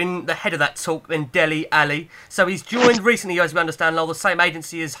been the head of that talk than Dele Alli. So he's joined recently, as we understand, Lyall, the same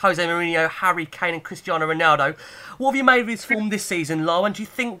agency as Jose Mourinho, Harry Kane and Cristiano Ronaldo. What have you made of his form this season, Lyall? And do you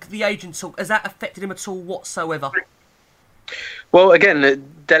think the agent talk, has that affected him at all whatsoever? Well, again,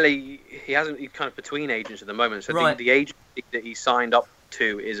 Dele, he's kind of between agents at the moment. So right. the agency that he signed up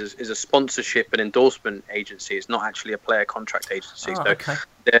to is a sponsorship and endorsement agency. It's not actually a player contract agency. Oh, so okay.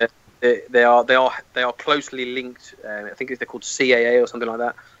 They are closely linked. I think they're called CAA or something like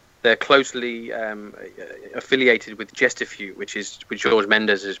that. They're closely affiliated with Gestifute, which is George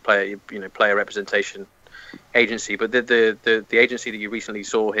Mendes' player representation agency. But the agency that you recently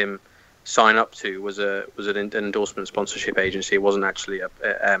saw him sign up to was an endorsement sponsorship agency. It wasn't actually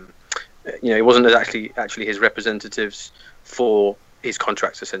it wasn't actually his representatives for his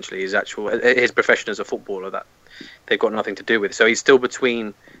contracts. Essentially, his profession as a footballer that they've got nothing to do with. So he's still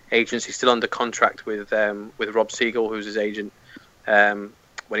between agents. He's still under contract with Rob Siegel, who's his agent when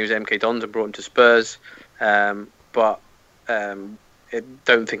he was at MK Dons and brought him to Spurs. But I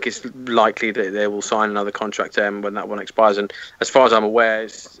don't think it's likely that they will sign another contract when that one expires. And as far as I'm aware,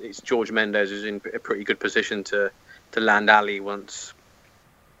 it's George Mendes who's in a pretty good position to land Ali once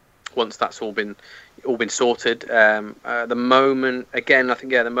that's all been sorted. At the moment, again, I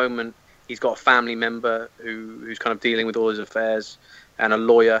think at the moment he's got a family member who's kind of dealing with all his affairs and a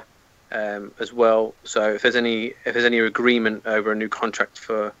lawyer as well. So if there's any agreement over a new contract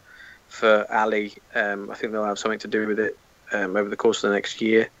for Ali, I think they'll have something to do with it over the course of the next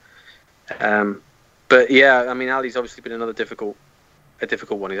year. But yeah, I mean, Ali's obviously been another difficult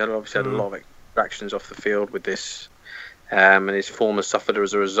one. He's obviously had a lot of distractions off the field with this, and his form has suffered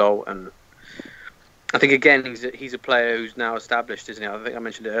as a result. And I think again, he's a player who's now established, isn't he? I think I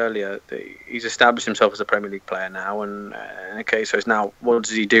mentioned it earlier that he's established himself as a Premier League player now. And okay, so it's now, what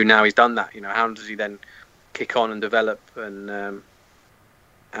does he do now? He's done that. How does he then kick on and develop and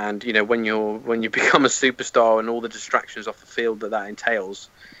And when you become a superstar and all the distractions off the field that entails,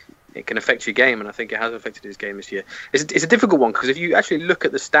 it can affect your game, and I think it has affected his game this year. It's a difficult one because if you actually look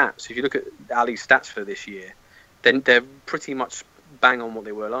at the stats, if you look at Ali's stats for this year, then they're pretty much bang on what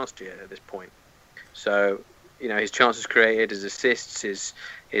they were last year at this point. So his chances created, his assists, his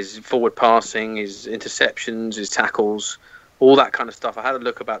forward passing, his interceptions, his tackles, all that kind of stuff. I had a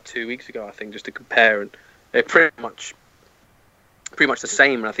look about 2 weeks ago, I think, just to compare, and they're pretty much the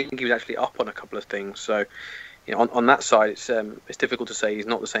same. And I think he was actually up on a couple of things. So, on that side, it's difficult to say he's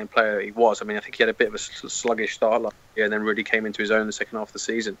not the same player he was. I mean, I think he had a bit of a sluggish start last year, and then really came into his own the second half of the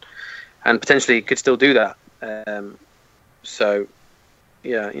season, and potentially he could still do that. So,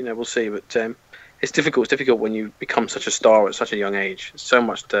 yeah, we'll see. But it's difficult. It's difficult when you become such a star at such a young age. There's so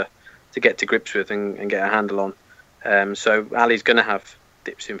much to get to grips with and get a handle on. So Ali's going to have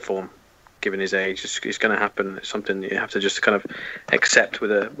dips in form, given his age. It's going to happen. It's something you have to just kind of accept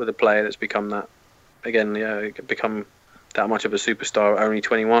with a player that's become that. Again, become that much of a superstar at only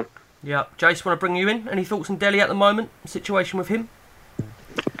 21. Yeah, Jace, want to bring you in? Any thoughts on Dele at the moment? The situation with him?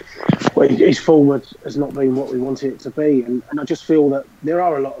 Well, his form has not been what we wanted it to be, and I just feel that there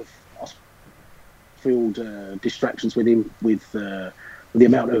are a lot of field distractions with him, with the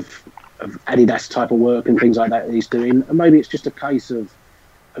amount of Adidas type of work and things like that he's doing, and maybe it's just a case of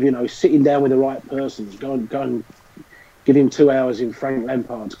sitting down with the right person, go and give him 2 hours in Frank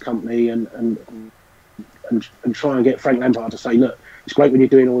Lampard's company and try and get Frank Lampard to say, look, it's great when you're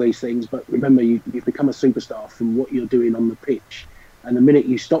doing all these things, but remember you've become a superstar from what you're doing on the pitch, and the minute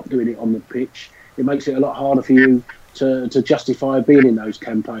you stop doing it on the pitch, it makes it a lot harder for you to justify being in those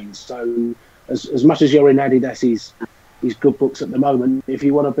campaigns. So as much as you're in Adidas's good books at the moment, if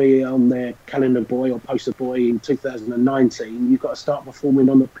you want to be on their calendar boy or poster boy in 2019, you've got to start performing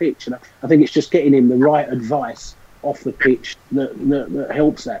on the pitch. And I think it's just getting him the right advice off the pitch that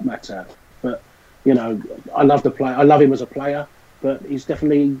helps that matter. But I love the player. I love him as a player, but he's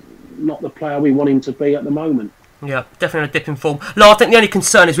definitely not the player we want him to be at the moment. Yeah, definitely a dip in form. No, I think the only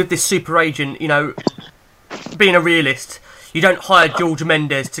concern is with this super agent, being a realist, you don't hire George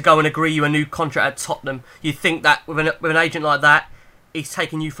Mendes to go and agree you a new contract at Tottenham. You think that with an agent like that, he's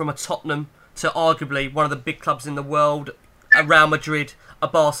taking you from a Tottenham to arguably one of the big clubs in the world, a Real Madrid, a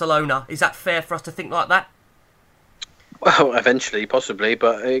Barcelona. Is that fair for us to think like that? Well, eventually, possibly.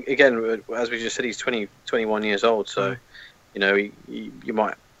 But again, as we just said, he's 21 years old. So, you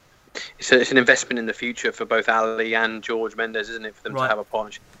might... It's an investment in the future for both Ali and George Mendes, isn't it? For them to have a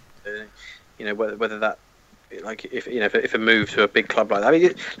partnership. Whether that... if a move to a big club like that. I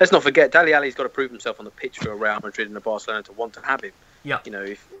mean, let's not forget, Dele Alli's got to prove himself on the pitch for a Real Madrid and a Barcelona to want to have him. Yeah.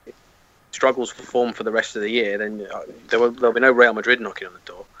 If he struggles for form for the rest of the year, then there'll be no Real Madrid knocking on the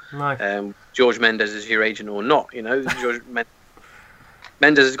door. No. George Mendes is your agent or not. George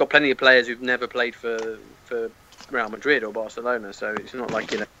Mendes has got plenty of players who've never played for Real Madrid or Barcelona, so it's not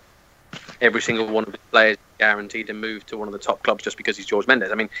like every single one of his players is guaranteed to move to one of the top clubs just because he's George Mendes.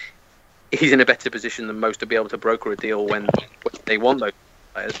 I mean, he's in a better position than most to be able to broker a deal when they want those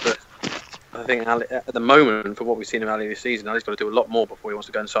players. But I think Ali, at the moment, for what we've seen of Ali this season, Ali's got to do a lot more before he wants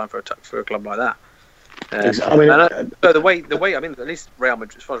to go and sign for a club like that. So the way, I mean, at least Real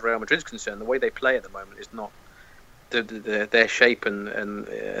Madrid, as far as Real Madrid's concerned, the way they play at the moment is not their shape and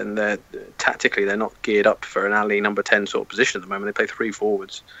their tactically they're not geared up for an Ali number 10 sort of position at the moment. They play 3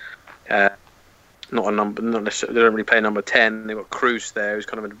 forwards. Not a number. Not necessarily. They don't really play number 10. They've got Cruz there, who's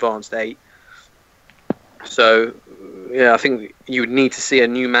kind of an advanced 8. So, yeah, I think you would need to see a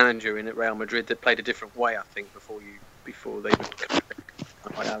new manager in at Real Madrid that played a different way. I think before they would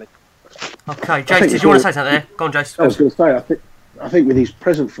come like Ali. Okay, Jace, did you want to say something there? Go on, Jace. I was going to say, I think with his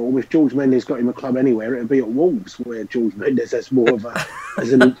present form, if George Mendes got him a club anywhere, it'd be at Wolves, where George Mendes has more of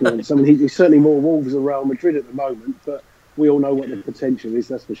as an influence. I mean, he's certainly more Wolves than Real Madrid at the moment, but we all know what the potential is.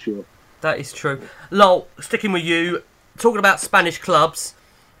 That's for sure. That is true. Lyall, sticking with you, talking about Spanish clubs,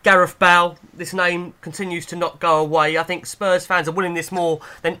 Gareth Bale, this name continues to not go away. I think Spurs fans are willing this more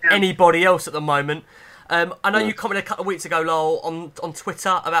than anybody else at the moment. I know you commented a couple of weeks ago, Lyall, on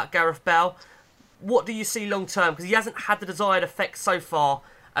Twitter about Gareth Bale. What do you see long term? Because he hasn't had the desired effect so far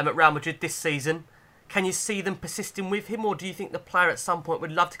at Real Madrid this season. Can you see them persisting with him, or do you think the player at some point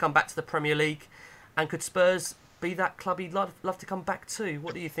would love to come back to the Premier League? And could Spurs be that club he'd love to come back to?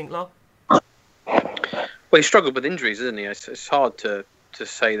 What do you think, Lyall? Well, he struggled with injuries, isn't he? It's hard to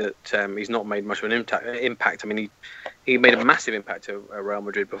say that he's not made much of an impact. I mean, he made a massive impact at Real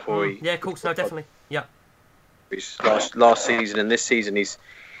Madrid before he... Yeah, of course, no, definitely. Yeah. His last season and this season, he's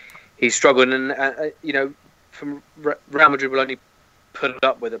struggled. And, from Real Madrid will only put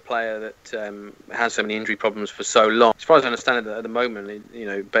up with a player that has so many injury problems for so long. As far as I understand it, at the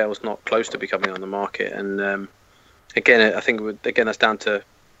moment, Bale's not close to becoming on the market. And again, I think that's down to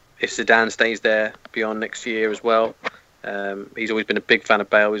if Zidane stays there beyond next year as well. He's always been a big fan of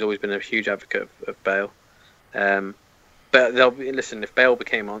Bale. He's always been a huge advocate of Bale. But if Bale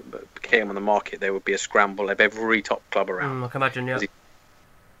became on the market, there would be a scramble of every top club around. I can imagine, yeah.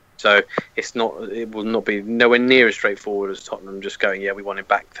 So it will not be nowhere near as straightforward as Tottenham just going, yeah, we want him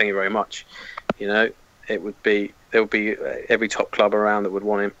back. Thank you very much. There would be every top club around that would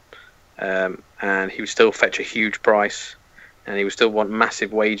want him, and he would still fetch a huge price, and he would still want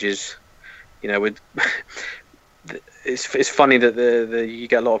massive wages. It's funny that you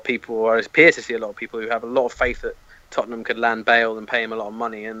get a lot of people, or it appears to see a lot of people who have a lot of faith that Tottenham could land Bale and pay him a lot of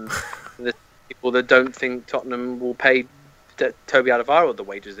money, and the people that don't think Tottenham will pay Toby Alderweireld the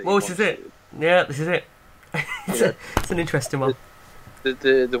wages that he wants. This is it. Yeah, this is it. It's an interesting one.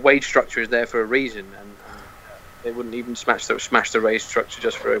 The wage structure is there for a reason, and they wouldn't even smash the wage structure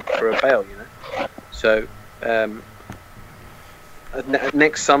just for a Bale, So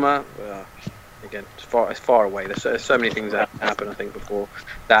next summer, again, it's far away. There's so many things that happen, I think, before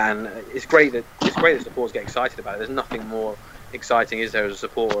that, and it's great that supporters get excited about it. There's nothing more exciting, is there, as a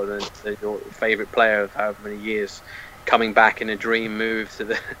supporter than your favourite player of however many years coming back in a dream move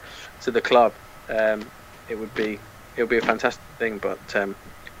to the club. It would be a fantastic thing, but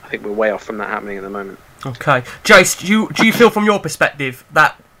I think we're way off from that happening at the moment. Okay, Jace, do you feel from your perspective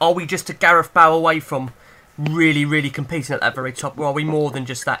that are we just a Gareth Bale away from really, really competing at that very top, or are we more than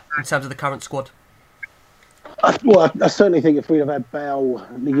just that in terms of the current squad? I certainly think if we'd have had Bale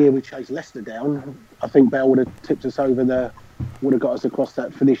the year we chased Leicester down, I think Bale would have tipped us over would have got us across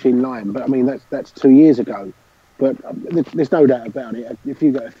that finishing line. But I mean, that's 2 years ago. But there's no doubt about it. If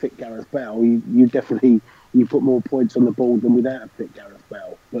you got a fit Gareth Bale, you definitely put more points on the board than without a fit Gareth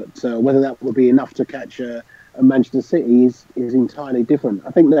Bale. But whether that would be enough to catch a Manchester City is entirely different. I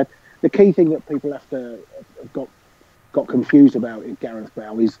think that the key thing that people have got confused about in Gareth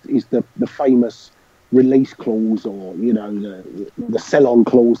Bale is the famous release clause, or the sell-on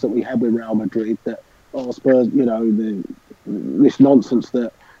clause that we had with Real Madrid, that Spurs, this nonsense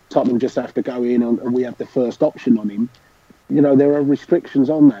that Tottenham just have to go in and we have the first option on him. There are restrictions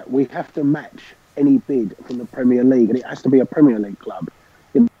on that. We have to match any bid from the Premier League, and it has to be a Premier League club.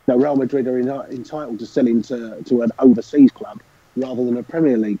 Real Madrid are entitled to sell him to an overseas club rather than a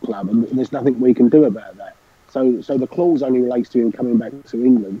Premier League club, and there's nothing we can do about that. So the clause only relates to him coming back to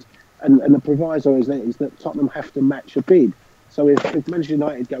England, and the proviso is that Tottenham have to match a bid. So if Manchester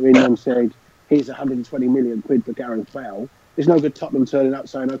United go in and said, here's 120 million quid for Gareth Bale, there's no good Tottenham turning up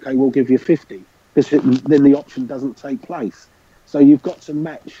saying, OK, we'll give you 50, because then the option doesn't take place. So you've got to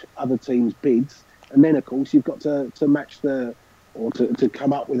match other teams' bids, and then, of course, you've got to match to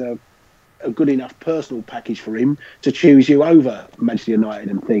come up with a good enough personal package for him to choose you over Manchester United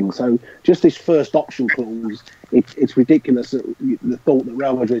and things. So just this first option clause, it's ridiculous that the thought that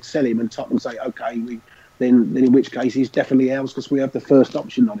Real Madrid sell him and Tottenham say, OK, then in which case he's definitely ours because we have the first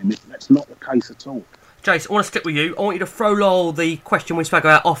option on him. That's not the case at all. Jace, I want to stick with you. I want you to throw Lyall the question we spoke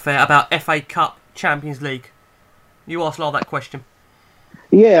about off air about FA Cup, Champions League. You asked Lyall that question.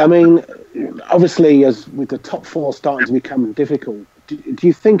 Yeah, I mean, obviously, as with the top four starting to become difficult, do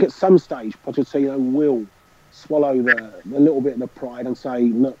you think at some stage Pochettino will swallow the little bit of the pride and say,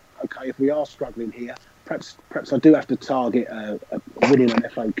 look, OK, if we are struggling here, perhaps I do have to target winning an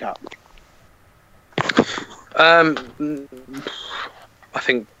FA Cup? I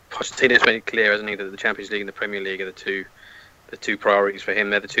think Pochettino's made it clear, hasn't he, that the Champions League and the Premier League are the two priorities for him.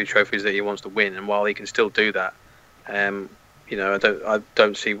 They're the two trophies that he wants to win, and while he can still do that, I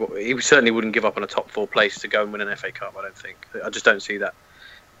don't see he certainly wouldn't give up on a top four place to go and win an FA Cup. I don't think. I just don't see that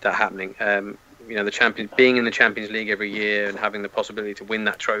happening. Being in the Champions League every year and having the possibility to win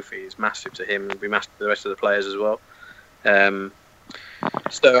that trophy is massive to him, and be massive to the rest of the players as well.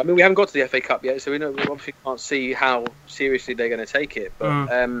 So I mean, we haven't got to the FA Cup yet, so we obviously can't see how seriously they're going to take it. But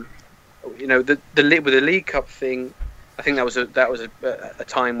with the League Cup thing, I think that was a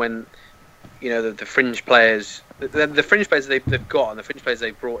time when the fringe players, the fringe players they've got and the fringe players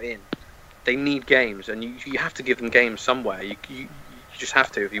they've brought in, they need games, and you have to give them games somewhere. You just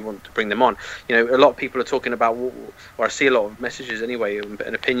have to if you want to bring them on. A lot of people are talking about, or I see a lot of messages anyway and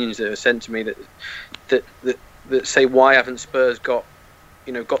opinions that are sent to me that say, why haven't Spurs got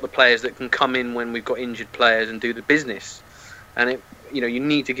the players that can come in when we've got injured players and do the business? And you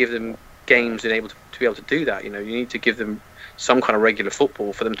need to give them games and to be able to do that. You need to give them some kind of regular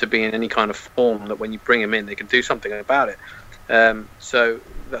football for them to be in any kind of form that when you bring them in, they can do something about it. So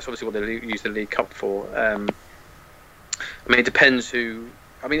that's obviously what they use the League Cup for. I mean, it depends who.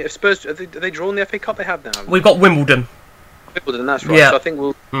 I mean, if Spurs are they drawn the FA Cup? They have now. We've got Wimbledon. Wimbledon, that's right. Yeah. So I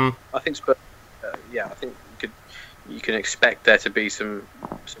think I think Spurs. I think you can expect there to be some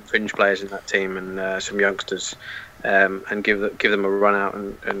fringe players in that team and some youngsters, and give them a run out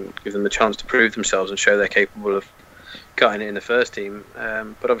and give them the chance to prove themselves and show they're capable of cutting it in the first team.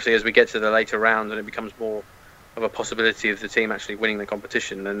 But obviously, as we get to the later rounds and it becomes more of a possibility of the team actually winning the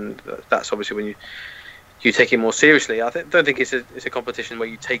competition, and that's obviously when you take it more seriously. Don't think it's a competition where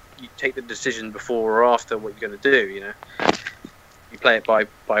you take the decision before or after what you're going to do. You know, you play it by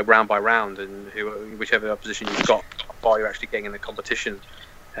round, and whichever opposition you've got while you're actually getting in the competition,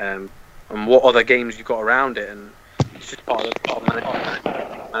 and what other games you've got around it, and it's just part of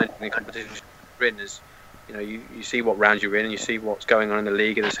managing the competition you're in. Is, you know, you see what round you're in, and you see what's going on in the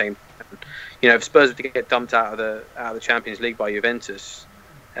league at the same time. You know, if Spurs were to get dumped out of the Champions League by Juventus,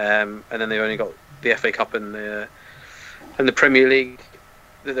 and then they've only got the FA Cup and the Premier League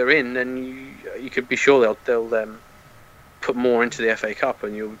that they're in, then you could be sure they'll put more into the FA Cup,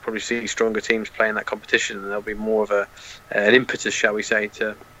 and you'll probably see stronger teams playing that competition, and there'll be more of an impetus, shall we say,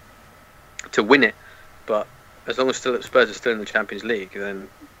 to win it. But as long as Spurs are still in the Champions League, then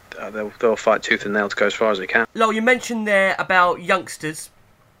they'll fight tooth and nail to go as far as they can. Lyall, you mentioned there about youngsters.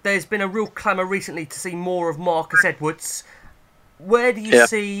 There's been a real clamour recently to see more of Marcus Edwards. Where do you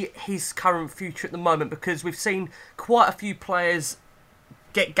see his current future at the moment? Because we've seen quite a few players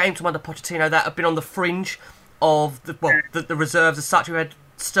get games from under Pochettino that have been on the fringe of the reserves as such. We had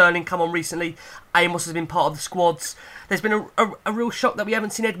Sterling come on recently. Amos has been part of the squads. There's been a real shock that we haven't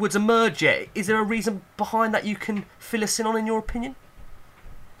seen Edwards emerge yet. Is there a reason behind that you can fill us in on, in your opinion?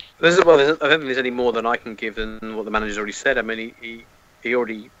 I don't think there's any more than I can give than what the manager's already said. I mean, he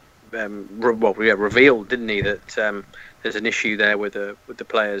already revealed, didn't he, that there's an issue there with the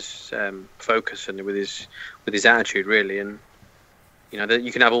players' focus and with his attitude, really. And you know, that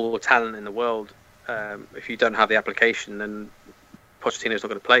you can have all the talent in the world, if you don't have the application, then Pochettino's not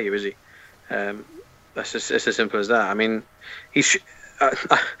going to play you, is he? That's just, it's as simple as that. I mean, I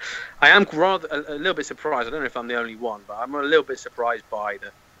am rather a little bit surprised. I don't know if I'm the only one, but I'm a little bit surprised by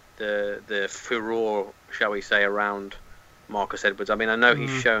the furore, shall we say, around Marcus Edwards. I mean, I know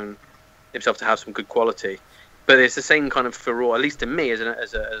he's shown himself to have some good quality, but it's the same kind of furore, at least to me as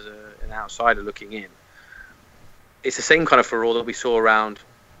an outsider looking in. It's the same kind of furore that we saw around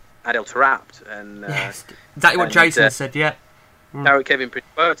Adel Taarabt and yes, exactly what Jason said. Yeah, Kevin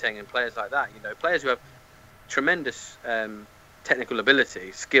Boateng and players like that. You know, players who have tremendous technical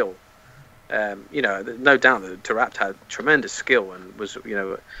ability, skill. You know, no doubt that Taarabt had tremendous skill and was, you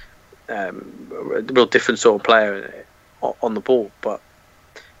know, a real different sort of player on the ball. But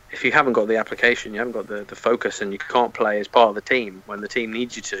if you haven't got the application, you haven't got the focus, and you can't play as part of the team when the team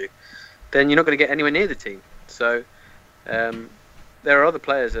needs you to, then you're not going to get anywhere near the team. So there are other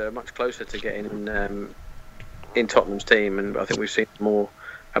players that are much closer to getting in Tottenham's team, and I think we've seen more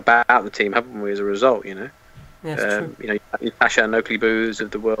about the team, haven't we, as a result, you know? Yeah, you know, Ashan Oakley Booths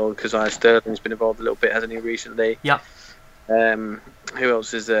of the world, Keziah Sterling's been involved a little bit, hasn't he, recently? Yeah. Who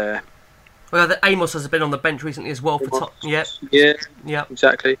else is there? Well, Amos has been on the bench recently as well for Tottenham. Yeah,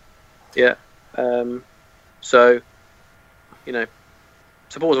 exactly. Yeah. So, you know,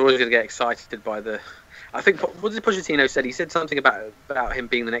 supporters are always going to get excited by the. I think what did Pochettino said? He said something about him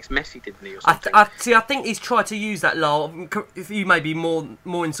being the next Messi, didn't he? Or something? I think he's tried to use that, Lyall. If you may be more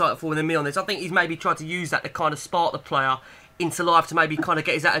insightful than me on this, I think he's maybe tried to use that to kind of spark the player into life, to maybe kind of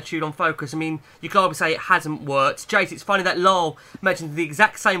get his attitude on focus. I mean, you can always say it hasn't worked. Jace, it's funny that Lyall mentioned the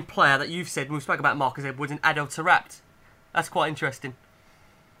exact same player that you've said when we spoke about Marcus Edwards and Adel Taarabt. That's quite interesting.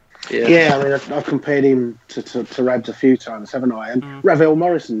 Yeah, I mean, I've compared him to Taarabt a few times, haven't I? And Ravel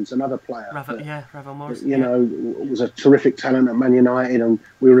Morrison's another player. Ravel Morrison. You know, was a terrific talent at Man United, and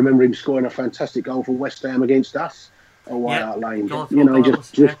we remember him scoring a fantastic goal for West Ham against us at White Hart Lane. You know, he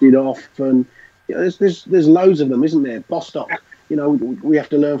just drifted off, and you know, there's loads of them, isn't there? Bostock. You know, we have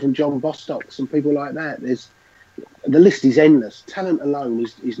to learn from John Bostock, some people like that. The list is endless. Talent alone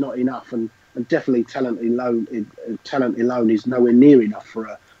is not enough, and definitely talent alone is nowhere near enough for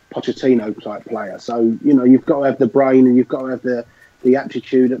a Pochettino type player. So, you know, you've got to have the brain and you've got to have the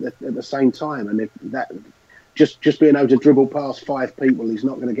aptitude at the same time. And if that just being able to dribble past five people is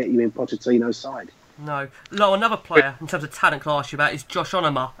not going to get you in Pochettino's side. No. Lo, another player in terms of talent can I ask you about is Josh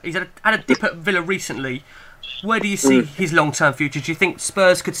Onoma. He's had a dip at Villa recently. Where do you see his long-term future? Do you think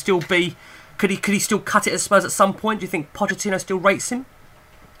Spurs could still be? Could he still cut it at Spurs at some point? Do you think Pochettino still rates him?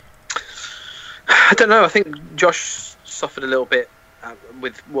 I don't know. I think Josh suffered a little bit.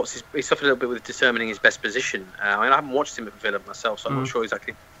 He suffered a little bit with determining his best position. I mean, I haven't watched him at Villa myself, so I'm not sure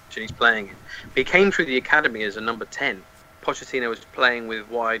exactly what he's playing in. But he came through the academy as a number 10, Pochettino was playing with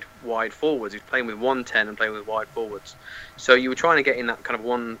wide forwards. He was playing with 1-10 and playing with wide forwards. So you were trying to get in that kind of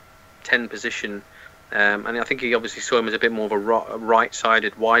 1-10 position. And I think he obviously saw him as a bit more of a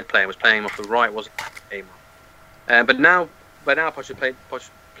right-sided wide player. Was playing him off the right, wasn't he? But now Pochettino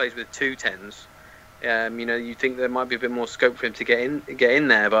plays with 2 10s. You think there might be a bit more scope for him to get in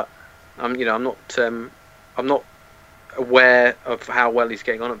there, but I'm not aware of how well he's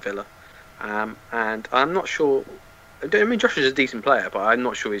getting on at Villa, and I'm not sure. I mean, Josh is a decent player, but I'm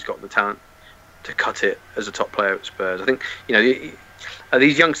not sure he's got the talent to cut it as a top player at Spurs. I think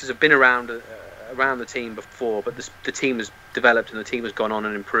these youngsters have been around the team before, but the team has developed and the team has gone on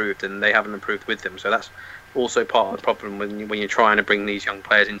and improved, and they haven't improved with them. So that's also part of the problem when you're trying to bring these young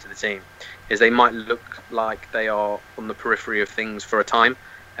players into the team, is they might look like they are on the periphery of things for a time,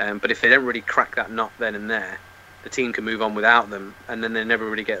 but if they don't really crack that nut then and there, the team can move on without them, and then they never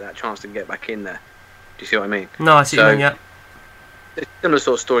really get that chance to get back in there. Do you see what I mean? No, I see what you mean, yeah. It's a similar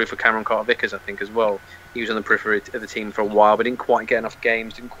sort of story for Cameron Carter-Vickers, I think, as well. He was on the periphery of the team for a while, but didn't quite get enough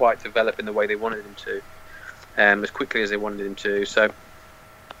games, didn't quite develop in the way they wanted him to, as quickly as they wanted him to. So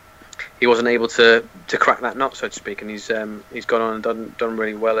he wasn't able to crack that nut, so to speak, and he's gone on and done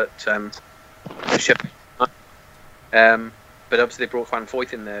really well at Sheffield. But obviously they brought Van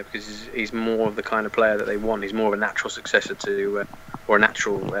Foyth in there because he's more of the kind of player that they want. He's more of a natural successor to, or a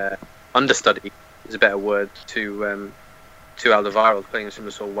natural understudy, is a better word, to Alderweireld, playing in a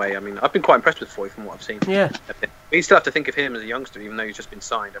similar sort of way. I mean, I've been quite impressed with Foyth from what I've seen. Yeah. But you still have to think of him as a youngster, even though he's just been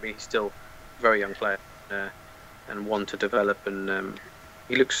signed. I mean, he's still a very young player and one to develop, and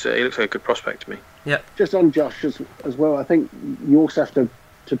he looks like a good prospect to me. Yeah. Just on Josh as well, I think you also have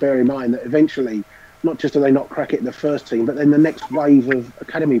to bear in mind that eventually, not just do they not crack it in the first team, but then the next wave of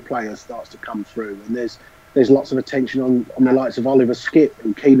academy players starts to come through, and there's lots of attention on the likes of Oliver Skipp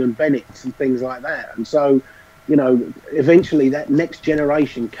and Keenan Bennett and things like that. And so, eventually that next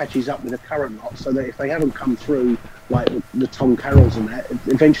generation catches up with the current lot, so that if they haven't come through like the Tom Carrolls and that,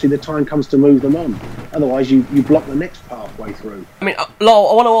 eventually the time comes to move them on. Otherwise, you block the next pathway through. I mean,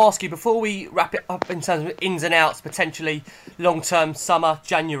 Lyall, I want to ask you, before we wrap it up in terms of ins and outs, potentially long-term summer,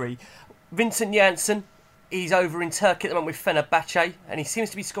 January, Vincent Janssen, he's over in Turkey at the moment with Fenerbahce, and he seems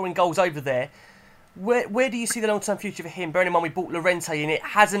to be scoring goals over there. Where do you see the long-term future for him? Bearing in mind we bought Llorente in, it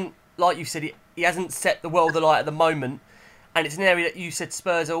hasn't, like you said, he hasn't set the world alight at the moment, and it's an area that you said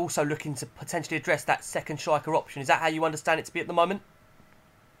Spurs are also looking to potentially address, that second striker option. Is that how you understand it to be at the moment?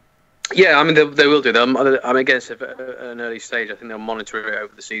 Yeah, I mean, they will do. I mean, again, it's at an early stage. I think they'll monitor it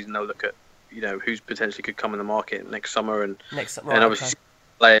over the season. They'll look at, who's potentially could come in the market next summer and obviously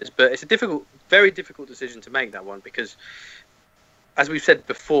players. But it's a very difficult decision to make, that one, because, as we've said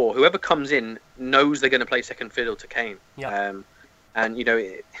before, whoever comes in knows they're going to play second fiddle to Kane. Yeah.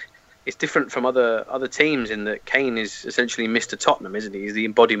 It's different from other teams in that Kane is essentially Mr. Tottenham, isn't he? He's the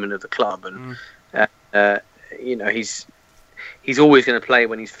embodiment of the club, and he's always going to play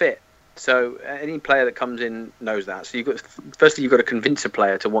when he's fit. So any player that comes in knows that. So you've got to convince a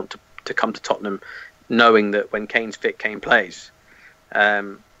player to want to come to Tottenham, knowing that when Kane's fit, Kane plays.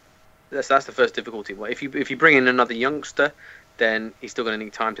 That's the first difficulty. Well, if you bring in another youngster, then he's still going to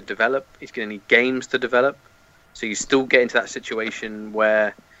need time to develop. He's going to need games to develop. So you still get into that situation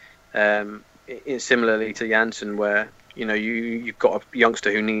where, similarly to Janssen, where you've got a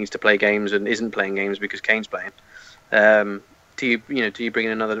youngster who needs to play games and isn't playing games because Kane's playing. Do you bring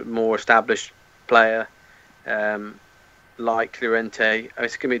in another more established player like Llorente?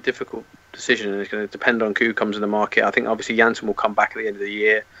 It's going to be a difficult decision, and it's going to depend on who comes in the market. I think obviously Janssen will come back at the end of the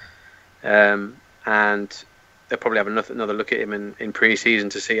year, and they'll probably have another look at him in pre-season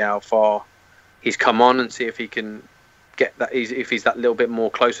to see how far he's come on and see if he can get that. If he's that little bit more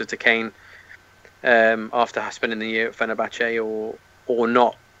closer to Kane after spending the year at Fenerbahce or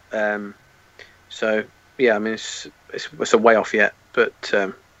not. So yeah, I mean it's a way off yet, but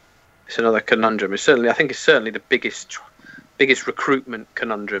it's another conundrum. I think it's certainly the biggest recruitment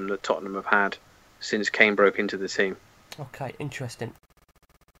conundrum that Tottenham have had since Kane broke into the team. Okay, interesting.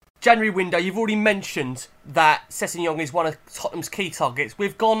 January window, you've already mentioned that Sessegnon is one of Tottenham's key targets.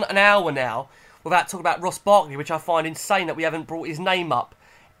 We've gone an hour now without talking about Ross Barkley, which I find insane that we haven't brought his name up.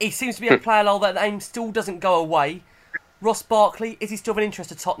 He seems to be a player, that name still doesn't go away. Ross Barkley, is he still of an interest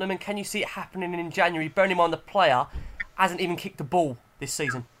to Tottenham, and can you see it happening in January, bearing in mind the player hasn't even kicked the ball this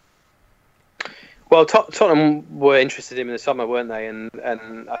season? Well, Tottenham were interested in him in the summer, weren't they? And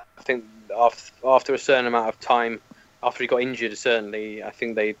I think after a certain amount of time, after he got injured, certainly, I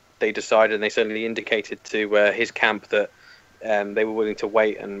think they decided, and they certainly indicated to his camp that they were willing to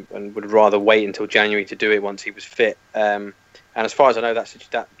wait and would rather wait until January to do it once he was fit. And as far as I know,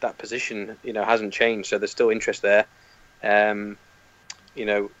 that position hasn't changed, so there's still interest there. You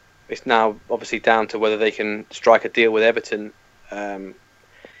know, it's now obviously down to whether they can strike a deal with Everton.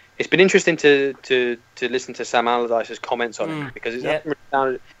 It's been interesting to listen to Sam Allardyce's comments on it, because it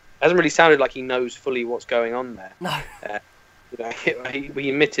hasn't really sounded like he knows fully what's going on there. No. You know, he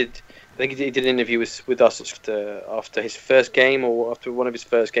admitted, I think he did an interview with us after his first game, or after one of his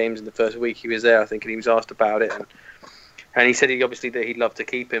first games in the first week he was there, I think, and he was asked about it, and he said that he'd love to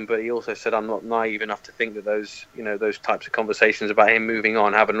keep him, but he also said, I'm not naive enough to think that those types of conversations about him moving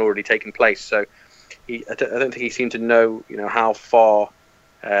on haven't already taken place. So I don't think he seemed to know, how far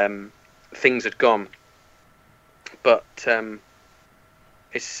things had gone. But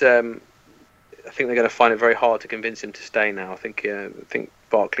it's I think they're going to find it very hard to convince him to stay now. I think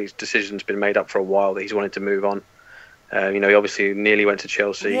Barkley's decision's been made up for a while, that he's wanted to move on. He obviously nearly went to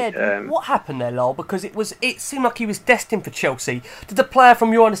Chelsea. Yeah, what happened there, Lyall? Because it seemed like he was destined for Chelsea. Did the player,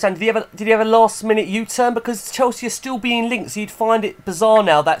 from your understanding, did he have a last-minute U-turn? Because Chelsea are still being linked, so you'd find it bizarre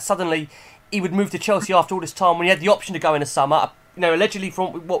now that suddenly he would move to Chelsea after all this time when he had the option to go in the summer. Allegedly,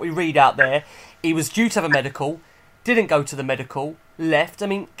 from what we read out there, he was due to have a medical, didn't go to the medical, left. I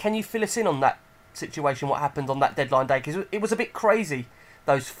mean, can you fill us in on that situation, what happened on that deadline day? Because it was a bit crazy,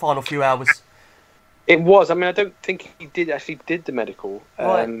 those final few hours. It was. I mean, I don't think he did the medical,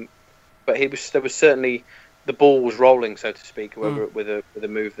 right. But there was certainly, the ball was rolling, so to speak, with a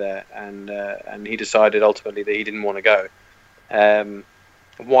move there, and he decided ultimately that he didn't want to go.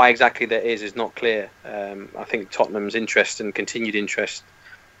 Why exactly that is not clear. I think Tottenham's interest and continued interest,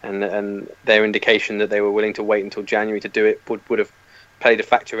 and their indication that they were willing to wait until January to do it would have played a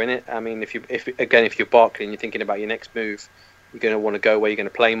factor in it. I mean, if you're Barkley and you're thinking about your next move, you're going to want to go where you're going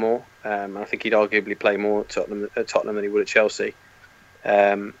to play more. I think he'd arguably play more at Tottenham than he would at Chelsea,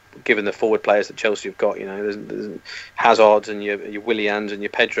 given the forward players that Chelsea have got. There's Hazards and your Willians and your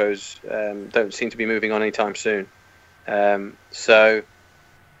Pedros don't seem to be moving on anytime soon. So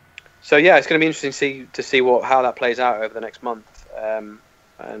yeah, it's going to be interesting to see how that plays out over the next month.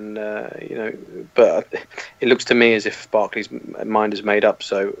 But it looks to me as if Barkley's mind is made up.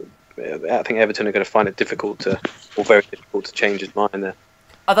 So I think Everton are going to find it very difficult to change his mind there.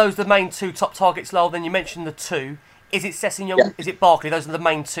 Are those the main two top targets, Lyall? Then you mentioned the two. Is it Sessegnon? Yeah. Is it Barkley? Those are the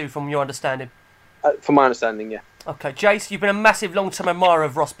main two from your understanding? From my understanding, yeah. Okay, Jace, you've been a massive long-term admirer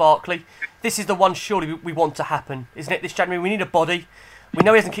of Ross Barkley. This is the one surely we want to happen, isn't it? This January, we need a body. We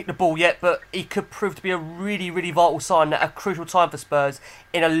know he hasn't kicked the ball yet, but he could prove to be a really, really vital sign at a crucial time for Spurs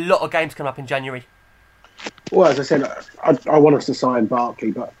in a lot of games coming up in January. Well, as I said, I want us to sign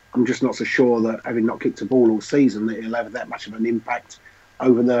Barkley, but I'm just not so sure that, having not kicked a ball all season, that he'll have that much of an impact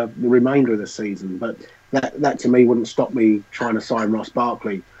over the remainder of the season. But that to me wouldn't stop me trying to sign Ross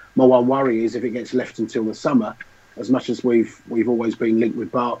Barkley. My one worry is if it gets left until the summer. As much as we've always been linked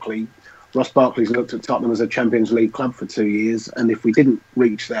with Barkley, Ross Barkley's looked at Tottenham as a Champions League club for 2 years, and if we didn't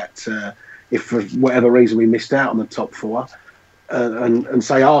reach that, if for whatever reason we missed out on the top four, and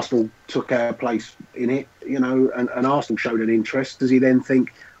say Arsenal took our place in it, and Arsenal showed an interest, does he then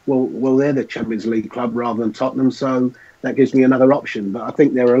think, well, they're the Champions League club rather than Tottenham, so that gives me another option? But I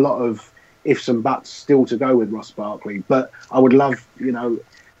think there are a lot of ifs and buts still to go with Ross Barkley. But I would love,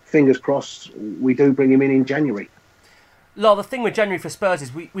 fingers crossed, we do bring him in January. Lyall, the thing with January for Spurs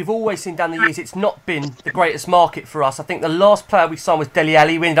is we've always seen down the years it's not been the greatest market for us. I think the last player we signed was Dele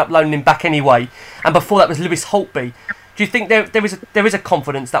Alli. We ended up loaning him back anyway, and before that was Lewis Holtby. Do you think there is a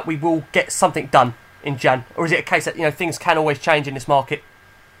confidence that we will get something done in Jan, or is it a case that things can always change in this market?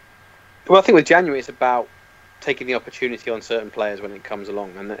 Well, I think with January it's about taking the opportunity on certain players when it comes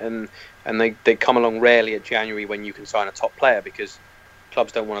along, and they come along rarely at January when you can sign a top player, because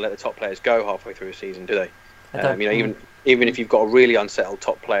clubs don't want to let the top players go halfway through a season, do they? Even if you've got a really unsettled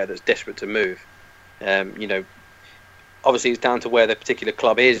top player that's desperate to move, obviously it's down to where the particular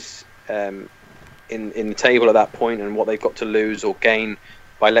club is in the table at that point, and what they've got to lose or gain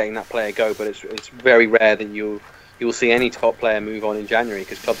by letting that player go. But it's very rare that you'll see any top player move on in January,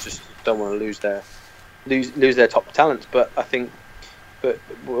 because clubs just don't want to lose their top talents. But I think,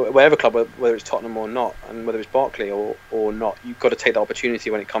 whatever club, whether it's Tottenham or not, and whether it's Barkley or not, you've got to take the opportunity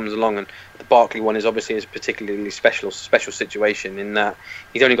when it comes along. And the Barkley one is obviously a particularly special situation in that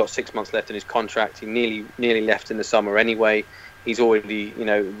he's only got 6 months left in his contract. He nearly left in the summer anyway. He's already,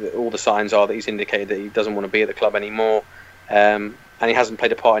 all the signs are that he's indicated that he doesn't want to be at the club anymore, and he hasn't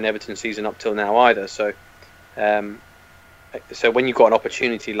played a part in Everton's season up till now either. So when you've got an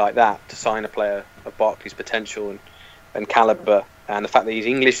opportunity like that to sign a player of Barkley's potential and calibre, and the fact that he's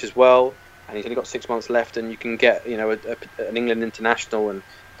English as well, and he's only got 6 months left, and you can get an England international and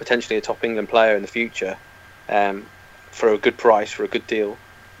potentially a top England player in the future for a good price, for a good deal,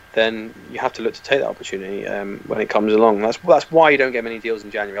 then you have to look to take that opportunity when it comes along. That's why you don't get many deals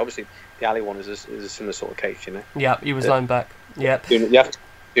in January. Obviously, the Ali one is a similar sort of case, you know. Yeah, he was loaned back. Yeah, you have the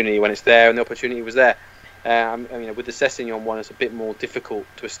opportunity when it's there, and the opportunity was there. I mean, with the Sessegnon one, it's a bit more difficult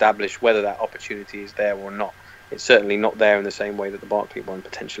to establish whether that opportunity is there or not. It's certainly not there in the same way that the Barkley one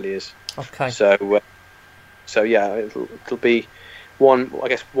potentially is. Okay. So yeah, it'll be one. I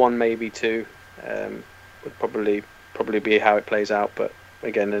guess one, maybe two. Would probably be how it plays out, but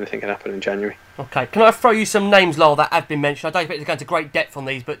again, anything can happen in January. Okay, can I throw you some names, Lyall, that have been mentioned? I don't expect you to go into great depth on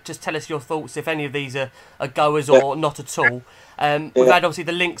these, but just tell us your thoughts if any of these are goers or not at all. We've had obviously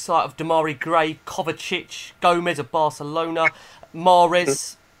the links of Damari Gray, Kovacic, Gomez of Barcelona,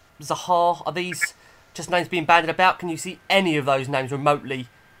 Mahrez, Zaha. Are these just names being bandied about? Can you see any of those names remotely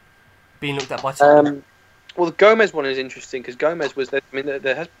being looked at by Tottenham? Well, the Gomez one is interesting because Gomez was.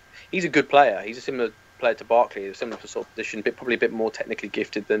 He's a good player. He's a similar player to Barkley, a similar sort of position, but probably a bit more technically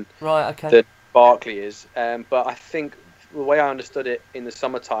gifted than Barkley is. But I think the way I understood it in the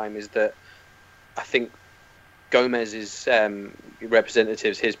summertime is that I think Gomez's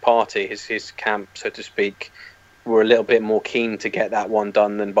representatives, his party, his camp, so to speak, were a little bit more keen to get that one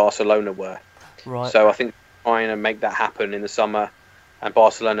done than Barcelona were. Right. So I think trying to make that happen in the summer, and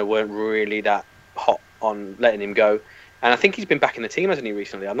Barcelona weren't really that hot on letting him go. And I think he's been back in the team, hasn't he,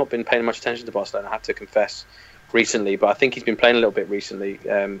 recently? I've not been paying much attention to Barcelona, I have to confess, recently. But I think he's been playing a little bit recently,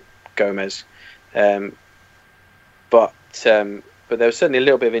 Gomez. But there was certainly a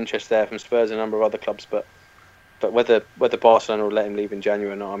little bit of interest there from Spurs and a number of other clubs. But whether Barcelona will let him leave in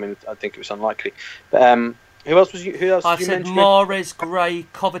January or not, I mean, I think it was unlikely. But who else did you mention? I said Mahrez, Gray,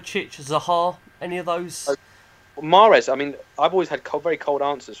 Kovacic, Zaha. Any of those? Mahrez. I mean, I've always had very cold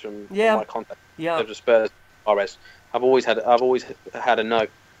answers from my contact. Yeah. Of Spurs. Mahrez. I've always had a no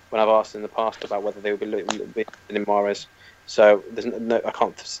when I've asked in the past about whether they would be interested in Mahrez. So there's no, I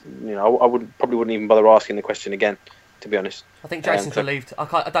can't. You know, I probably wouldn't even bother asking the question again, to be honest. I think Jason's relieved. I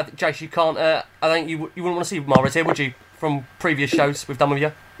don't think Jason, you can't. I think you wouldn't want to see Mahrez here, would you? From previous shows we've done with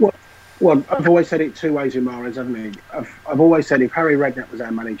you. Well, I've always said it two ways with Mahrez, haven't I? I've always said if Harry Redknapp was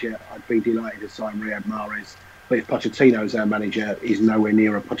our manager, I'd be delighted to sign Riyad Mahrez. But if Pochettino's our manager, he's nowhere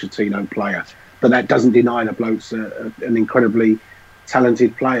near a Pochettino player. But that doesn't deny the bloke's an incredibly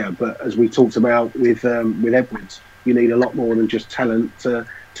talented player. But as we talked about with Edwards, you need a lot more than just talent to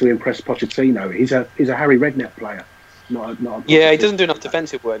impress Pochettino. He's a Harry Redknapp player, not a he doesn't do enough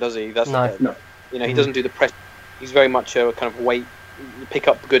defensive work, does he? No. You know, he doesn't do the press. He's very much a kind of wait, pick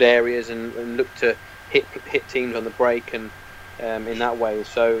up good areas and look to hit teams on the break and in that way.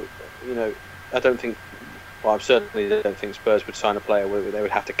 So, you know, I certainly don't think Spurs would sign a player where they would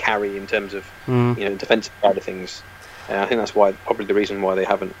have to carry in terms of defensive side of things. I think that's probably the reason why they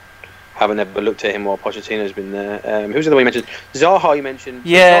haven't ever looked at him while Pochettino's been there. Who's the other one you mentioned? Zaha, you mentioned.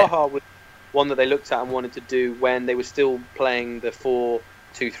 Yeah. Zaha was one that they looked at and wanted to do when they were still playing the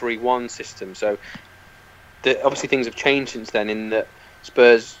 4-2-3-1 system. So obviously things have changed since then in that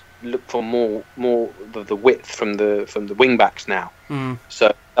Spurs look for more of the width from the wing backs now.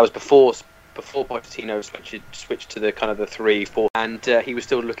 So that was before Pochettino switched to the kind of the 3-4, and he was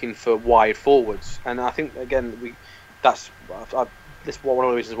still looking for wide forwards. And I think again that's one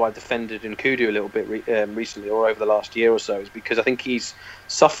of the reasons why I defended Nkudu a little bit recently or over the last year or so, is because I think he's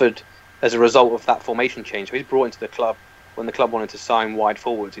suffered as a result of that formation change. So he's brought into the club when the club wanted to sign wide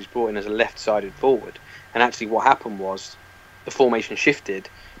forwards. He's brought in as a left-sided forward, and actually what happened was the formation shifted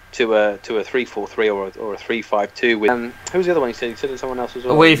to a 3-4-3 or a 3-5-2 with who's the other one you said someone else as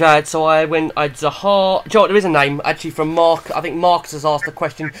well? We've had Zaha. Do you know what, there is a name actually from Mark. I think Marcus has asked the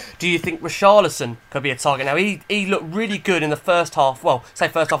question, do you think Richarlison could be a target? Now he looked really good in the first half, first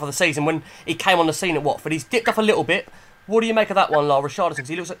half of the season when he came on the scene at Watford. He's dipped off a little bit. What do you make of that one, Lyall, Richarlison?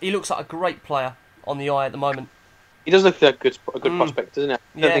 Because he looks like a great player on the eye at the moment. He does look like a good prospect, doesn't it?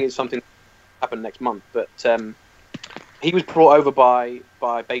 I don't think it's something that will happen next month, but he was brought over by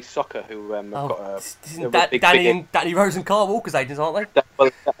Base Soccer, who have got Danny Rose and Carl Walker's agents, aren't they? Well,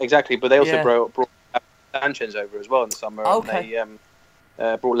 exactly, but they also brought Sanchez over as well in the summer. Okay. And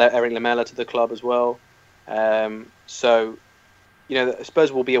they brought Eric Lamela to the club as well. So, you know,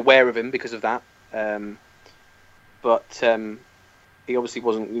 Spurs will be aware of him because of that. But he obviously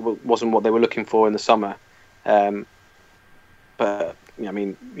wasn't what they were looking for in the summer. But I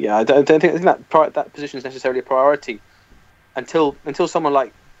mean, I don't think that position is necessarily a priority until someone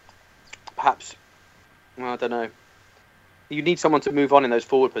like perhaps, I don't know. You need someone to move on in those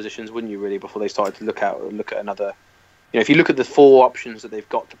forward positions, wouldn't you? Really, before they started to look at another. You know, if you look at the four options that they've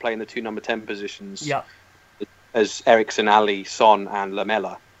got to play in the two number 10 positions, as Eriksen, Ali, Son, and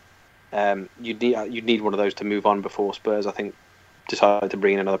Lamela, you'd need one of those to move on before Spurs, I think, decided to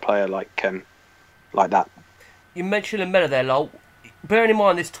bring in another player like that. You mentioned Lamela there, Lyall. Bearing in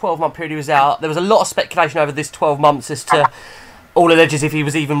mind this 12-month period he was out, there was a lot of speculation over this 12 months as to all alleges if he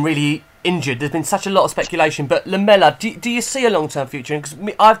was even really injured. There's been such a lot of speculation. But Lamela, do you see a long-term future? Because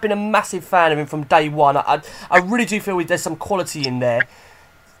I've been a massive fan of him from day one. I really do feel there's some quality in there.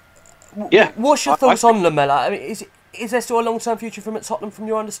 Yeah. What's your thoughts on Lamela? I mean, is there still a long-term future for him at Tottenham from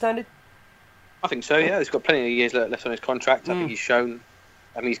your understanding? I think so, yeah. He's got plenty of years left on his contract. I think he's shown...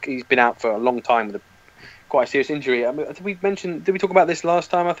 I mean, he's been out for a long time with quite a serious injury. I mean, did we talk about this last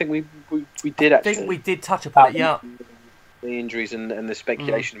time? I think we did actually. I think we did touch upon it, yeah. The injuries and the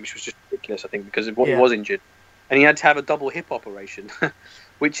speculation, which was just ridiculous, I think, because of what he was injured. And he had to have a double hip operation,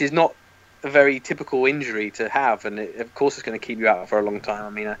 which is not a very typical injury to have. And of course, it's going to keep you out for a long time. I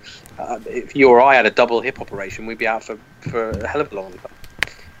mean, if you or I had a double hip operation, we'd be out for a hell of a long time.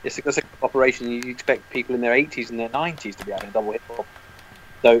 It's an operation you expect people in their 80s and their 90s to be having a double hip operation.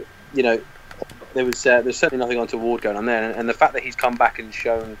 So, there's certainly nothing untoward going on there, and the fact that he's come back and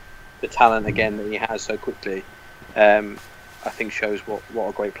shown the talent again that he has so quickly, I think shows what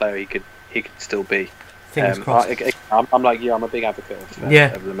a great player he could still be. Fingers crossed. I'm like you. I'm a big advocate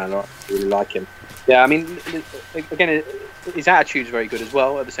of Lamela. I really like him. Yeah, I mean, again, his attitude's very good as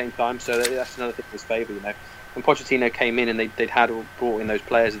well. At the same time, so that's another thing in his favour. When Pochettino came in and they'd brought in those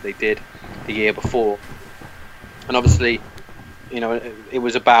players that they did the year before, and obviously, it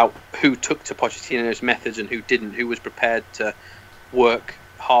was about who took to Pochettino's methods and who didn't, who was prepared to work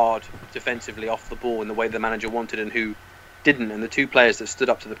hard defensively off the ball in the way the manager wanted and who didn't. And the two players that stood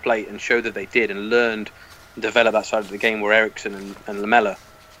up to the plate and showed that they did and learned and developed that side of the game were Eriksen and Lamela.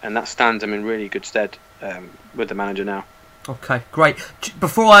 And that stands them in really good stead with the manager now. Okay, great.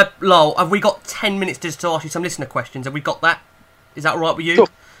 Lyall, have we got 10 minutes just to ask you some listener questions? Have we got that? Is that all right with you? Sure.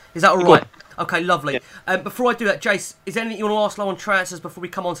 Is that all right? Okay, lovely. Yeah. Before I do that, Jace, is there anything you want to ask Lyall on transfers before we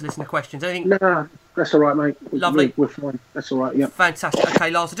come on to listener questions? Anything? No, that's all right, mate. Lovely. We're fine. That's all right, yeah. Fantastic.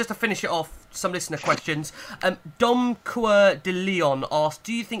 Okay, Lyall, so just to finish it off, some listener questions. Dom Coeur de Leon asked,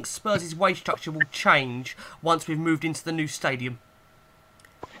 do you think Spurs' wage structure will change once we've moved into the new stadium?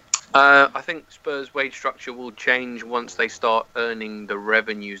 I think Spurs' wage structure will change once they start earning the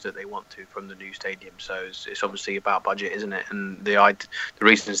revenues that they want to from the new stadium. So it's obviously about budget, isn't it? And the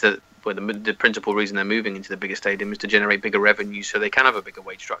reason is that the principal reason they're moving into the bigger stadium is to generate bigger revenues, so they can have a bigger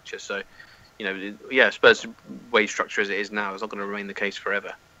wage structure. So, Spurs' wage structure as it is now is not going to remain the case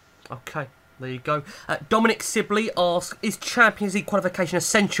forever. Okay. There you go. Dominic Sibley asks, is Champions League qualification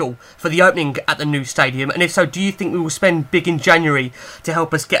essential for the opening at the new stadium? And if so, do you think we will spend big in January to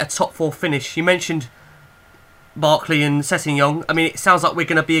help us get a top four finish? You mentioned Barkley and Sessegnon. I mean, it sounds like we're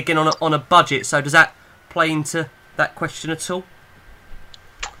going to be again on a budget. So does that play into that question at all?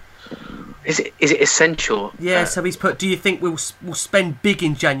 Is it essential? Yeah, so he's put, do you think we'll spend big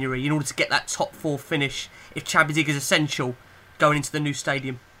in January in order to get that top four finish if Champions League is essential going into the new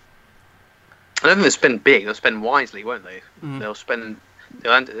stadium? I don't think they'll spend big. They'll spend wisely, won't they? They'll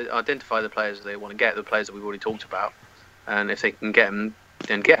identify the players they want to get, the players that we've already talked about, and if they can get them,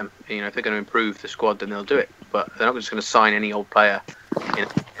 then get them. If they're going to improve the squad, then they'll do it. But they're not just going to sign any old player in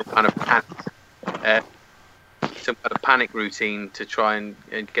some kind of panic routine to try and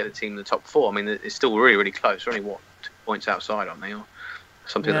get the team in the top four. I mean, it's still really, really close. They're only 2 points outside, aren't they, or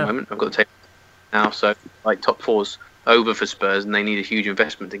something at the moment? I've got to take now, so top four's over for Spurs, and they need a huge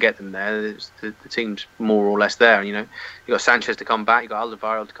investment to get them there. The team's more or less there. You've got Sanchez to come back, you've got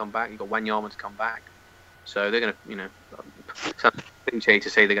Alderweireld to come back, you've got Wanyama to come back. So they're going to, sounds cliche to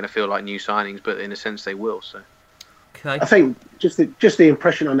say they're going to feel like new signings, but in a sense they will. So, okay. I think just the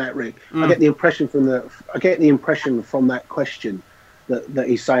impression on that, Rick. I get the impression from that question that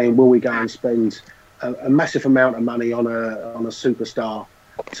he's saying, will we go and spend a massive amount of money on a superstar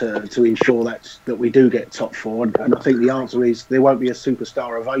to ensure that we do get top four, and I think the answer is there won't be a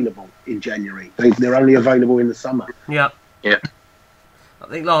superstar available in January. They're only available in the summer. Yeah. I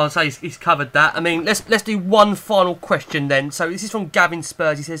think Lyall says he's covered that. I mean, let's do one final question then. So this is from Gavin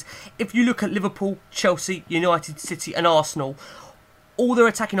Spurs. He says, if you look at Liverpool, Chelsea, United, City and Arsenal, all their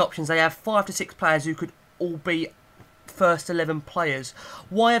attacking options, they have 5 to 6 players who could all be first 11 players.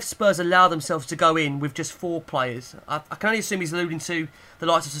 Why have Spurs allowed themselves to go in with just 4 players? I can only assume he's alluding to the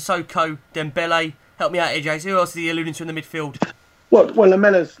likes of Sissoko, Dembele. Help me out, AJ. Who else is he alluding to in the midfield? Well,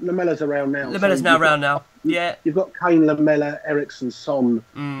 Lamela's around now. Lamela's now around now. Yeah. You've got Kane, Lamela, Eriksen, Son,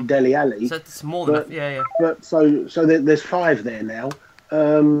 Dele Alli. So it's more than enough. Yeah. But so there's 5 there now.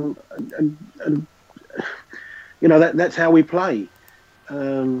 And that's how we play.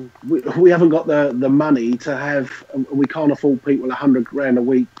 We haven't got the money to have. We can't afford people £100,000 a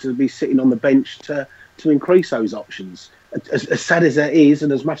week to be sitting on the bench to to increase those options. As sad as that is,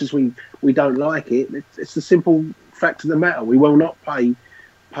 and as much as we don't like it, it's the simple fact of the matter. We will not pay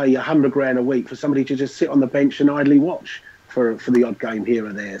 $100,000 a week for somebody to just sit on the bench and idly watch for the odd game here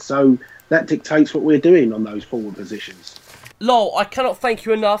and there. So that dictates what we're doing on those forward positions. Lyall, I cannot thank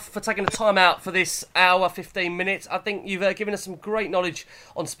you enough for taking the time out for this hour, 15 minutes. I think you've given us some great knowledge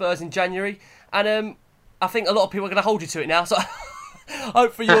on Spurs in January, and I think a lot of people are going to hold you to it now. So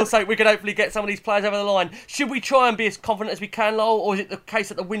hope for your sake we can hopefully get some of these players over the line. Should we try and be as confident as we can, Lyall, or is it the case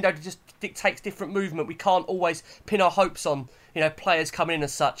that the window just dictates different movement? We can't always pin our hopes on players coming in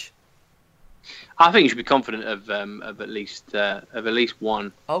as such. I think you should be confident of at least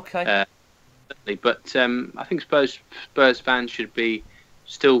one. Okay. But I think Spurs fans should be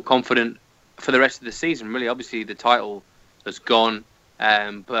still confident for the rest of the season. Really, obviously the title has gone,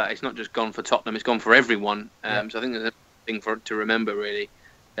 but it's not just gone for Tottenham; it's gone for everyone. So I think there's a thing to remember. Really,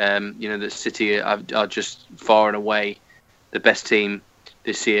 that City are just far and away the best team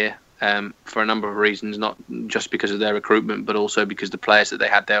this year for a number of reasons, not just because of their recruitment, but also because the players that they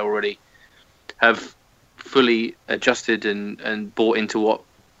had there already have fully adjusted and bought into what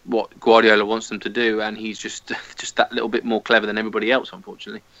Guardiola wants them to do, and he's just that little bit more clever than everybody else,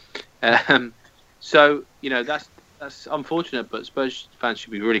 unfortunately. So that's unfortunate, but Spurs fans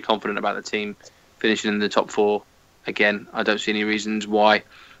should be really confident about the team finishing in the top four again. I don't see any reasons why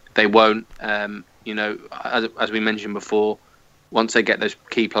they won't. As we mentioned before, once they get those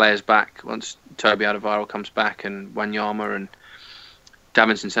key players back, once Toby Alderweireld comes back and Wanyama and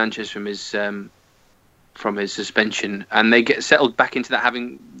Davinson Sanchez from his suspension, and they get settled back into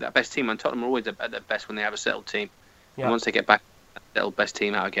having that best team. And Tottenham are always at their best when they have a settled team. Yeah. And once they get back that settled best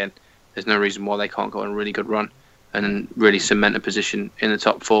team out again, there's no reason why they can't go on a really good run and really cement a position in the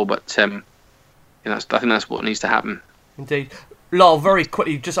top four. But I think that's what needs to happen. Indeed. Lyall, very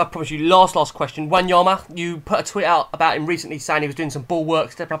quickly, I promise you, last question. Wanyama, you put a tweet out about him recently saying he was doing some ball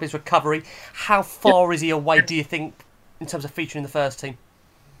work, stepping up his recovery. How far is he away, do you think, in terms of featuring in the first team?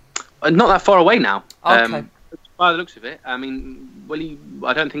 Not that far away now. Okay. By the looks of it, I mean,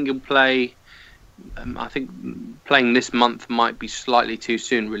 I don't think he'll play. I think playing this month might be slightly too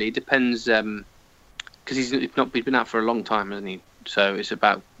soon. Really, it depends because he's been out for a long time, hasn't he? So it's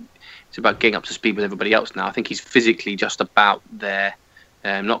about getting up to speed with everybody else now. I think he's physically just about there,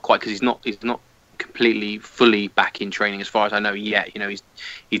 not quite, because he's not completely fully back in training as far as I know yet.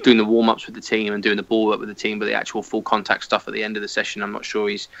 He's doing the warm ups with the team and doing the ball work with the team, but the actual full contact stuff at the end of the session, I'm not sure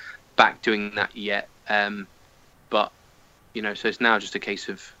he's back doing that yet. But so it's now just a case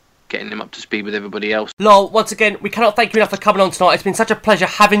of getting him up to speed with everybody else. Lyall, once again, we cannot thank you enough for coming on tonight. It's been such a pleasure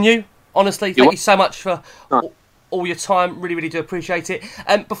having you. Honestly, thank you so much for all your time. Really, really do appreciate it.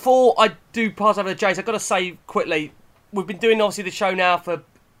 And before I do pass over to James, I've got to say quickly, we've been doing obviously the show now for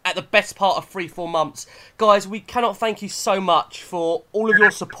at the best part of 3-4 months. Guys, we cannot thank you so much for all of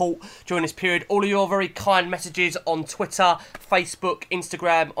your support during this period, all of your very kind messages on Twitter, Facebook,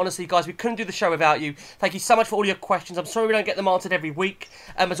 Instagram. Honestly, guys, we couldn't do the show without you. Thank you so much for all your questions. I'm sorry we don't get them answered every week.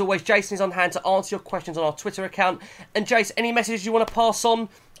 As always, Jason is on hand to answer your questions on our Twitter account. And Jason, any messages you want to pass on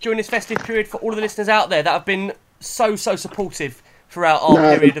during this festive period for all of the listeners out there that have been so supportive throughout our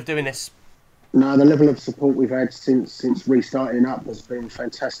period of doing this? No, the level of support we've had since restarting up has been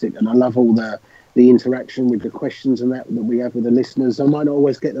fantastic, and I love all the interaction with the questions and that we have with the listeners. I might not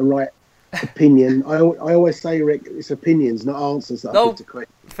always get the right opinion. I always say, Rick, it's opinions, not answers that I give to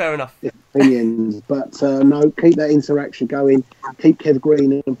questions. Fair enough. It's opinions, but keep that interaction going. Keep Kev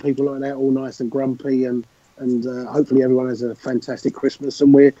Green and people like that all nice and grumpy, and hopefully everyone has a fantastic Christmas.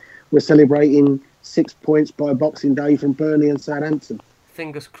 And we're celebrating 6 points by Boxing Day from Burnley and Southampton.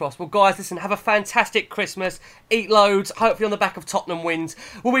 Fingers crossed. Well, guys, listen, have a fantastic Christmas. Eat loads, hopefully on the back of Tottenham wins.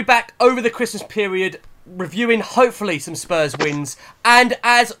 We'll be back over the Christmas period, reviewing, hopefully, some Spurs wins. And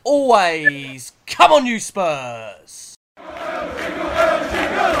as always, come on, you Spurs!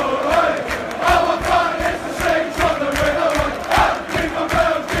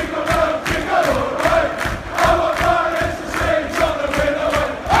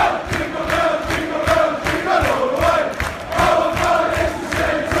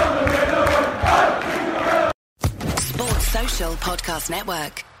 Podcast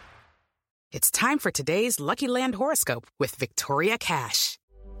Network. It's time for today's Lucky Land horoscope with Victoria Cash.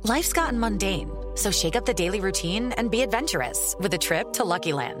 Life's gotten mundane, so shake up the daily routine and be adventurous with a trip to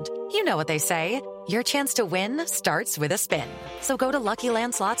Lucky Land. You know what they say, your chance to win starts with a spin. So go to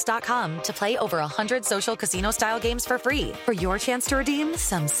LuckyLandSlots.com to play over 100 social casino-style games for free for your chance to redeem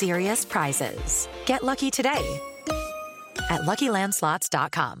some serious prizes. Get lucky today at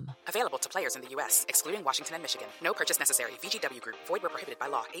LuckyLandSlots.com. Available to players in the U.S., excluding Washington and Michigan. No purchase necessary. VGW Group. Void where prohibited by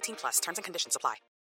law. 18+. Terms and conditions apply.